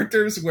his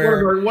characters.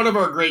 Where one of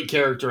our great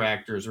character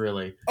actors,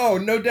 really. Oh,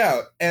 no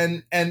doubt.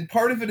 And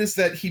part of it is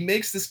that he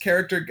makes this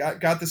character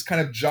got this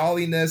kind of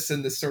jolliness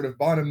and this sort of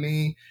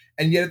bonhomie,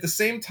 and yet at the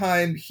same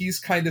time,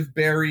 he's kind of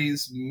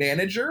Barry's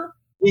manager.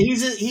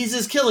 He's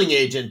his killing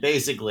agent,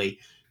 basically.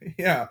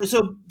 Yeah.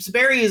 So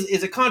Barry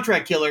is a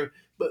contract killer,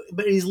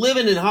 but he's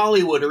living in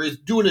Hollywood, or he's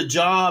doing a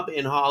job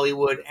in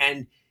Hollywood,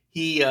 and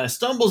he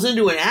stumbles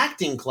into an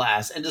acting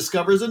class and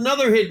discovers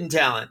another hidden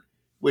talent,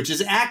 which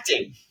is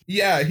acting.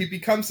 Yeah, he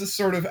becomes this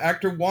sort of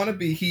actor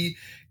wannabe.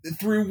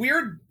 Through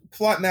weird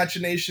plot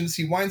machinations,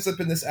 he winds up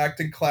in this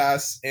acting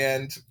class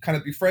and kind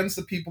of befriends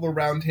the people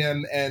around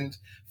him and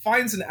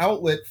finds an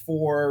outlet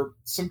for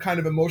some kind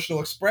of emotional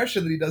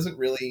expression that he doesn't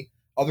really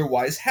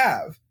otherwise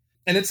have.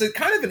 And it's a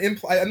kind of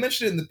I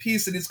mentioned it in the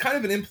piece, that it's kind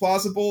of an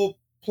implausible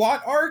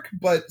plot arc,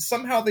 but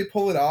somehow they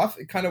pull it off.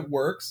 It kind of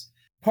works.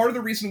 Part of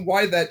the reason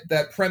why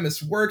that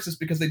premise works is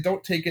because they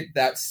don't take it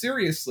that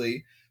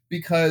seriously,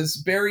 because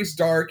Barry's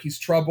dark, he's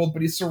troubled,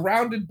 but he's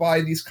surrounded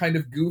by these kind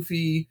of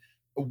goofy,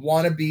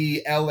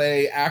 wannabe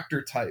LA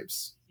actor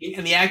types.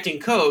 And the acting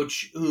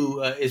coach,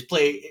 who is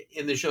played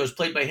in the show, is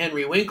played by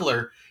Henry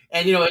Winkler.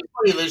 And, it's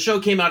funny, the show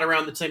came out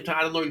around the same time.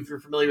 I don't know if you're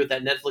familiar with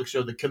that Netflix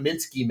show, The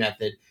Kaminsky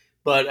Method.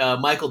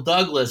 But Michael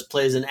Douglas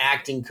plays an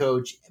acting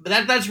coach.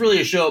 But that's really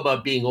a show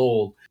about being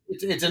old.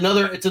 It's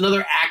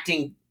another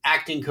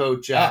acting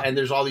coach, and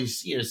there's all these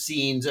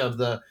scenes of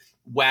the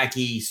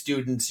wacky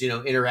students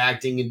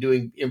interacting and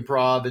doing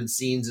improv and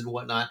scenes and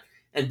whatnot.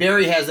 And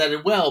Barry has that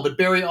as well. But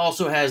Barry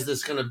also has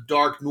this kind of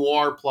dark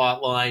noir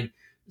plot line,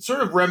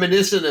 sort of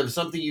reminiscent of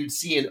something you'd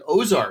see in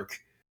Ozark.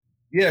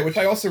 Yeah, which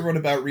I also wrote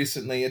about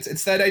recently.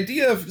 It's that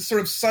idea of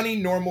sort of sunny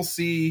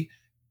normalcy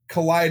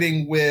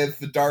colliding with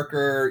the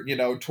darker,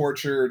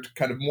 tortured,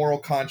 kind of moral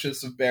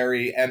conscience of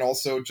Barry, and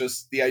also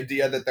just the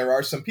idea that there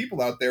are some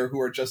people out there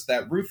who are just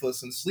that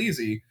ruthless and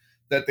sleazy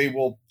that they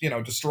will,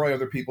 destroy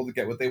other people to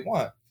get what they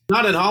want.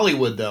 Not in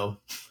Hollywood, though.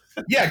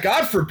 Yeah,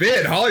 God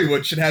forbid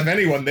Hollywood should have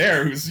anyone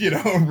there who's,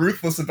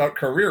 ruthless about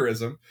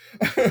careerism.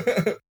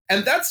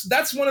 And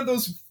that's one of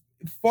those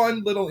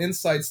fun little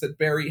insights that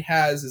Barry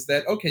has, is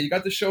that, okay, you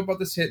got the show about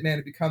this hitman,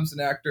 he becomes an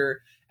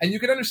actor, and you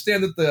can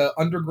understand that the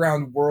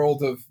underground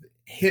world of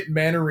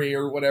hitmanery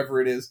or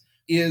whatever it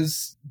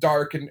is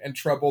dark and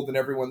troubled, and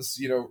everyone's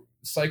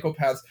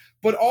psychopaths,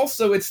 but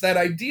also it's that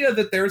idea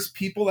that there's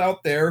people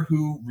out there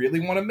who really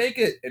want to make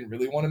it and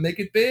really want to make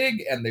it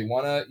big, and they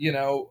want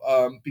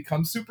to,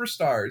 become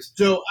superstars.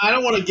 So I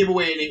don't want to give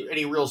away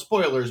any real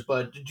spoilers,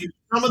 but did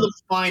some of them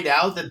find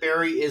out that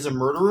Barry is a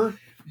murderer?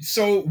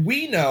 So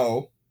we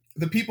know,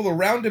 the people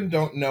around him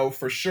don't know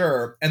for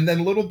sure, and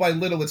then little by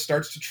little it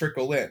starts to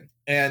trickle in.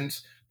 And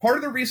part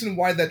of the reason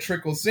why that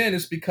trickles in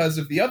is because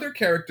of the other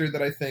character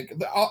that I think,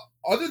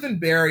 other than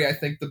Barry, I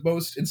think the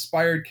most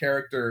inspired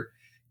character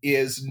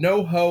is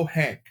NoHo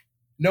Hank.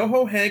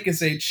 NoHo Hank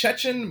is a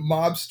Chechen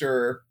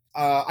mobster.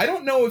 I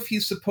don't know if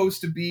he's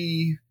supposed to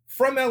be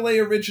from LA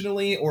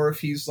originally or if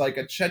he's like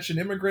a Chechen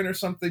immigrant or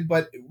something,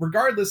 but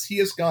regardless, he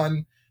has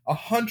gone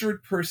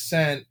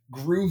 100%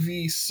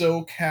 groovy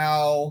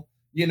SoCal,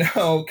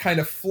 kind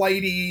of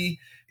flighty.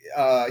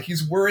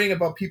 He's worrying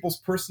about people's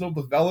personal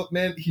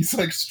development. He's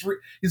like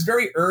he's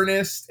very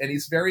earnest, and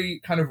he's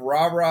very kind of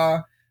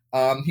rah-rah.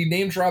 He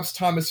name drops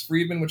Thomas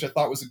Friedman, which I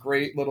thought was a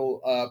great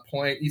little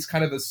point. He's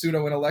kind of a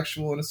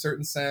pseudo-intellectual in a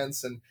certain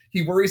sense, and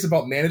he worries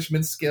about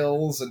management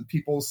skills and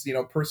people's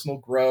personal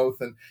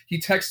growth, and he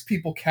texts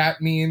people cat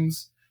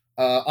memes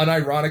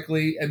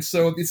unironically. And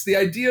so it's the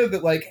idea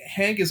that like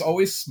Hank is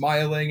always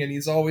smiling, and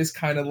he's always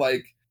kind of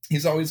like,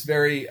 he's always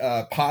very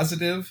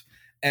positive.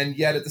 And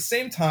yet at the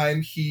same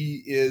time,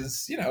 he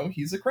is,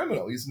 he's a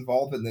criminal. He's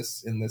involved in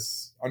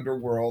this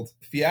underworld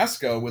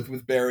fiasco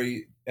with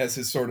Barry as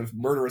his sort of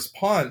murderous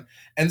pawn.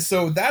 And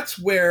so that's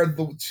where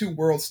the two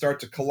worlds start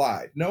to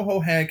collide.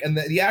 NoHo Hank, and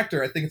the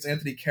actor, I think it's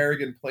Anthony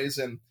Carrigan, plays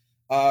him,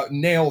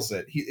 nails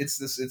it. It's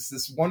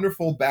this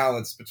wonderful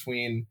balance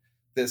between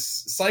this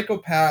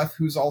psychopath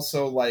who's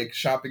also like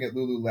shopping at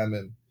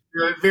Lululemon.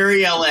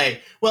 Very LA.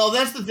 Well,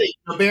 that's the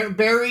thing.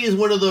 Barry is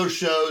one of those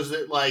shows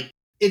that like,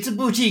 it's a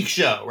boutique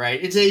show,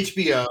 right? It's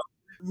HBO.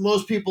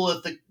 Most people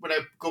when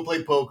I go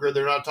play poker,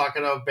 they're not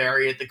talking about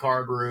Barry at the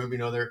card room.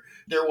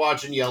 They're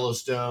watching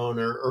Yellowstone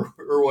or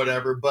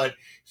whatever. But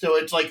so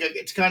it's like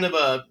it's kind of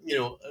a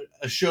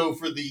show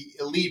for the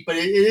elite. But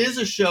it is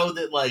a show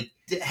that like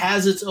it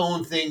has its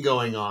own thing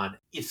going on.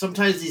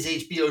 Sometimes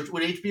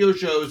when HBO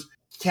shows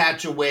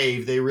catch a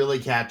wave, they really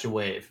catch a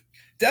wave.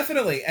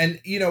 Definitely. And,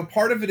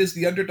 part of it is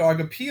the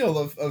underdog appeal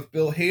of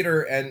Bill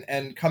Hader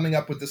and coming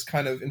up with this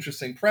kind of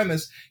interesting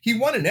premise. He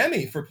won an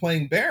Emmy for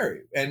playing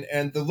Barry.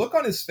 And the look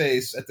on his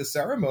face at the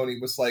ceremony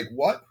was like,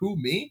 what? Who,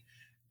 me?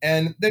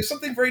 And there's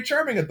something very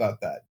charming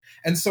about that.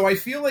 And so I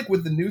feel like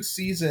with the new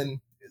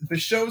season, the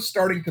show's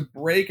starting to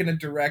break in a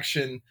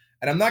direction,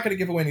 and I'm not going to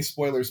give away any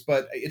spoilers,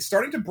 but it's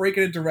starting to break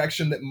in a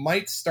direction that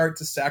might start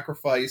to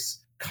sacrifice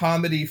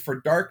comedy for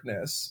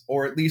darkness,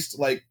 or at least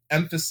like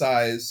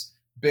emphasize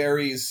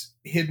Barry's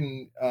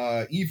hidden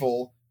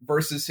evil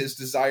versus his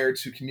desire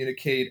to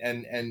communicate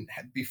and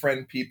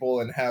befriend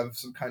people and have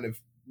some kind of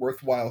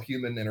worthwhile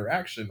human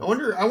interaction. I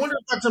wonder if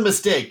that's a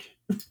mistake.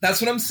 That's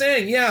what I'm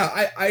saying.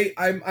 Yeah,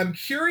 I'm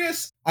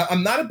curious.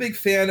 I'm not a big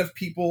fan of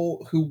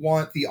people who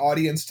want the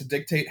audience to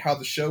dictate how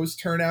the shows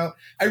turn out.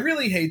 I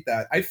really hate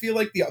that. I feel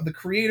like the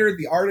creator,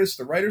 the artist,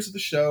 the writers of the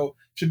show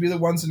should be the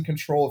ones in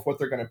control of what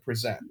they're going to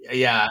present.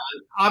 Yeah,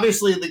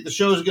 obviously the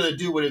show is going to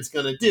do what it's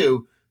going to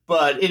do.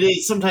 But it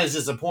is sometimes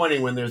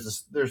disappointing when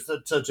there's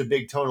such a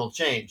big tonal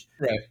change.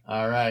 Right.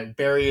 All right.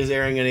 Barry is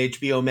airing on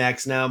HBO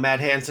Max now.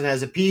 Matt Hansen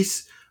has a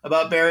piece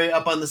about Barry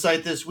up on the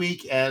site this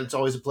week, and it's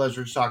always a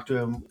pleasure to talk to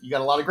him. You got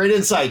a lot of great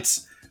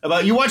insights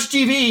about you watch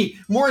TV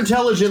more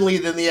intelligently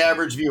than the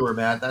average viewer,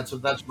 Matt. That's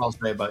what I'll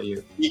say about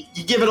you.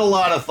 You give it a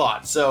lot of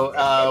thought.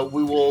 So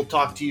we will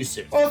talk to you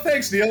soon. Oh,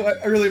 thanks, Neil.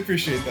 I really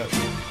appreciate that.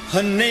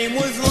 Her name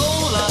was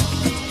Lola.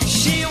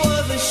 She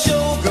was a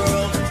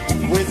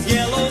showgirl with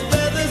yellow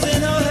feathers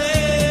in her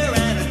hair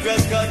and a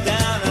dress cut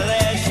down her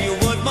there. She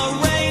would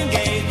merengue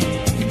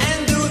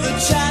and do the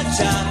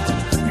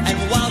cha-cha. And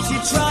while she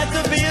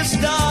tried to be a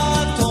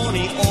star,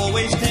 Tony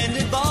always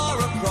tended bar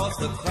across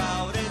the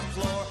crowded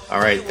floor. All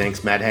right,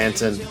 thanks, Matt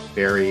Hansen.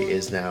 Barry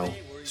is now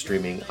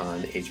streaming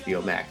on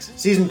HBO Max.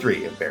 Season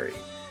 3 of Barry.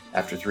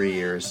 After 3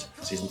 years,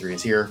 Season 3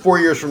 is here. 4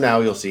 years from now,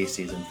 you'll see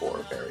Season 4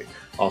 of Barry.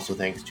 Also,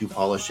 thanks to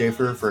Paula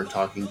Schaefer for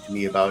talking to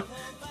me about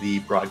the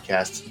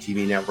broadcast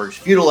TV network's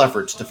futile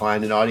efforts to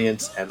find an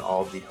audience and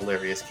all the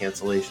hilarious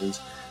cancellations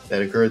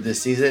that occurred this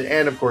season.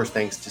 And, of course,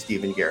 thanks to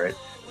Stephen Garrett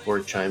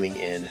for chiming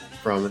in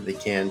from the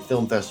Cannes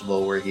Film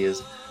Festival, where he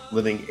is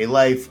living a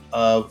life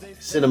of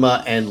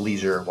cinema and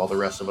leisure while the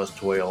rest of us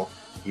toil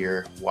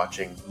here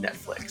watching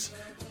Netflix.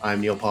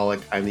 I'm Neil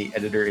Pollack. I'm the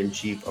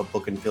editor-in-chief of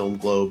Book and Film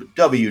Globe,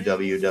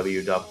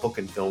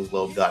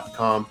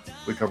 www.bookandfilmglobe.com.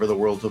 We cover the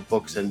worlds of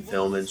books and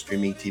film and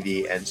streaming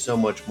TV and so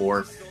much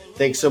more.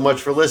 Thanks so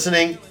much for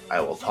listening. I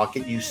will talk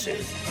at you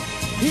soon.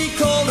 He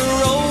called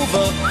her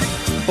over,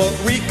 but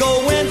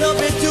Rico went a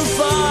bit too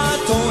far.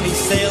 Tony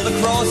sailed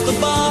across the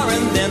bar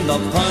and then the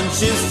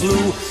punches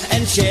flew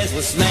and chairs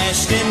were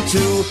smashed in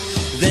two.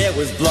 There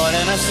was blood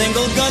and a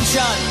single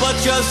gunshot, but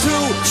just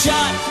who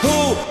shot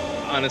who?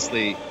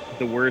 Honestly,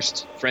 the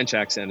worst French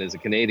accent is a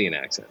Canadian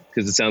accent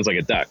because it sounds like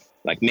a duck.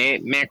 Like, me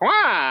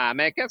quoi,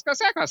 me qu'est-ce que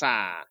c'est que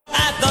ça?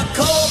 At the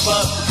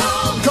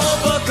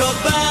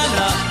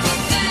Copacabana,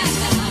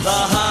 the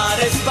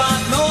hottest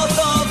spot north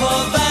of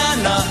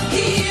Havana.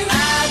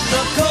 At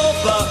the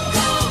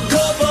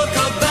Copacabana.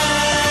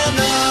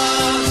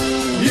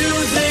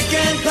 Music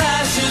and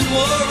passion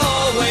were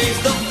always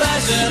the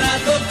fashion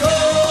at the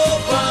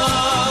Copa.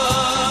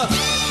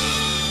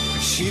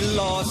 She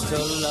lost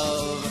her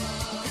love.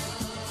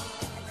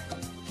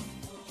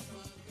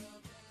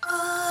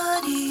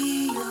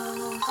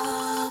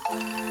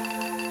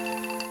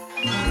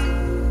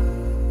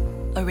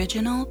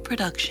 Original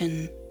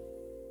production.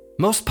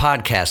 Most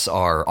podcasts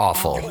are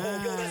awful.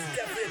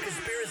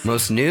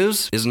 Most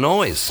news is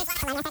noise.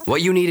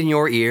 What you need in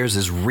your ears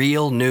is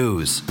real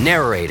news.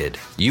 Narrated.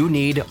 You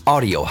need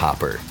Audio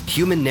Hopper.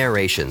 Human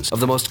narrations of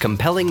the most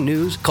compelling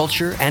news,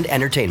 culture, and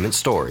entertainment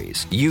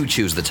stories. You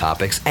choose the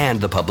topics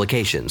and the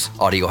publications.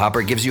 Audio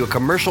Hopper gives you a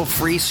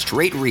commercial-free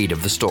straight read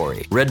of the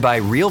story. Read by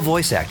real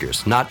voice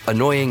actors, not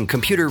annoying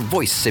computer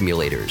voice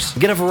simulators.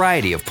 Get a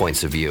variety of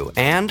points of view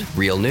and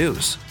real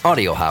news.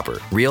 Audio Hopper.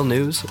 Real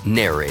news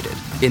narrated.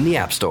 In the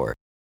App Store.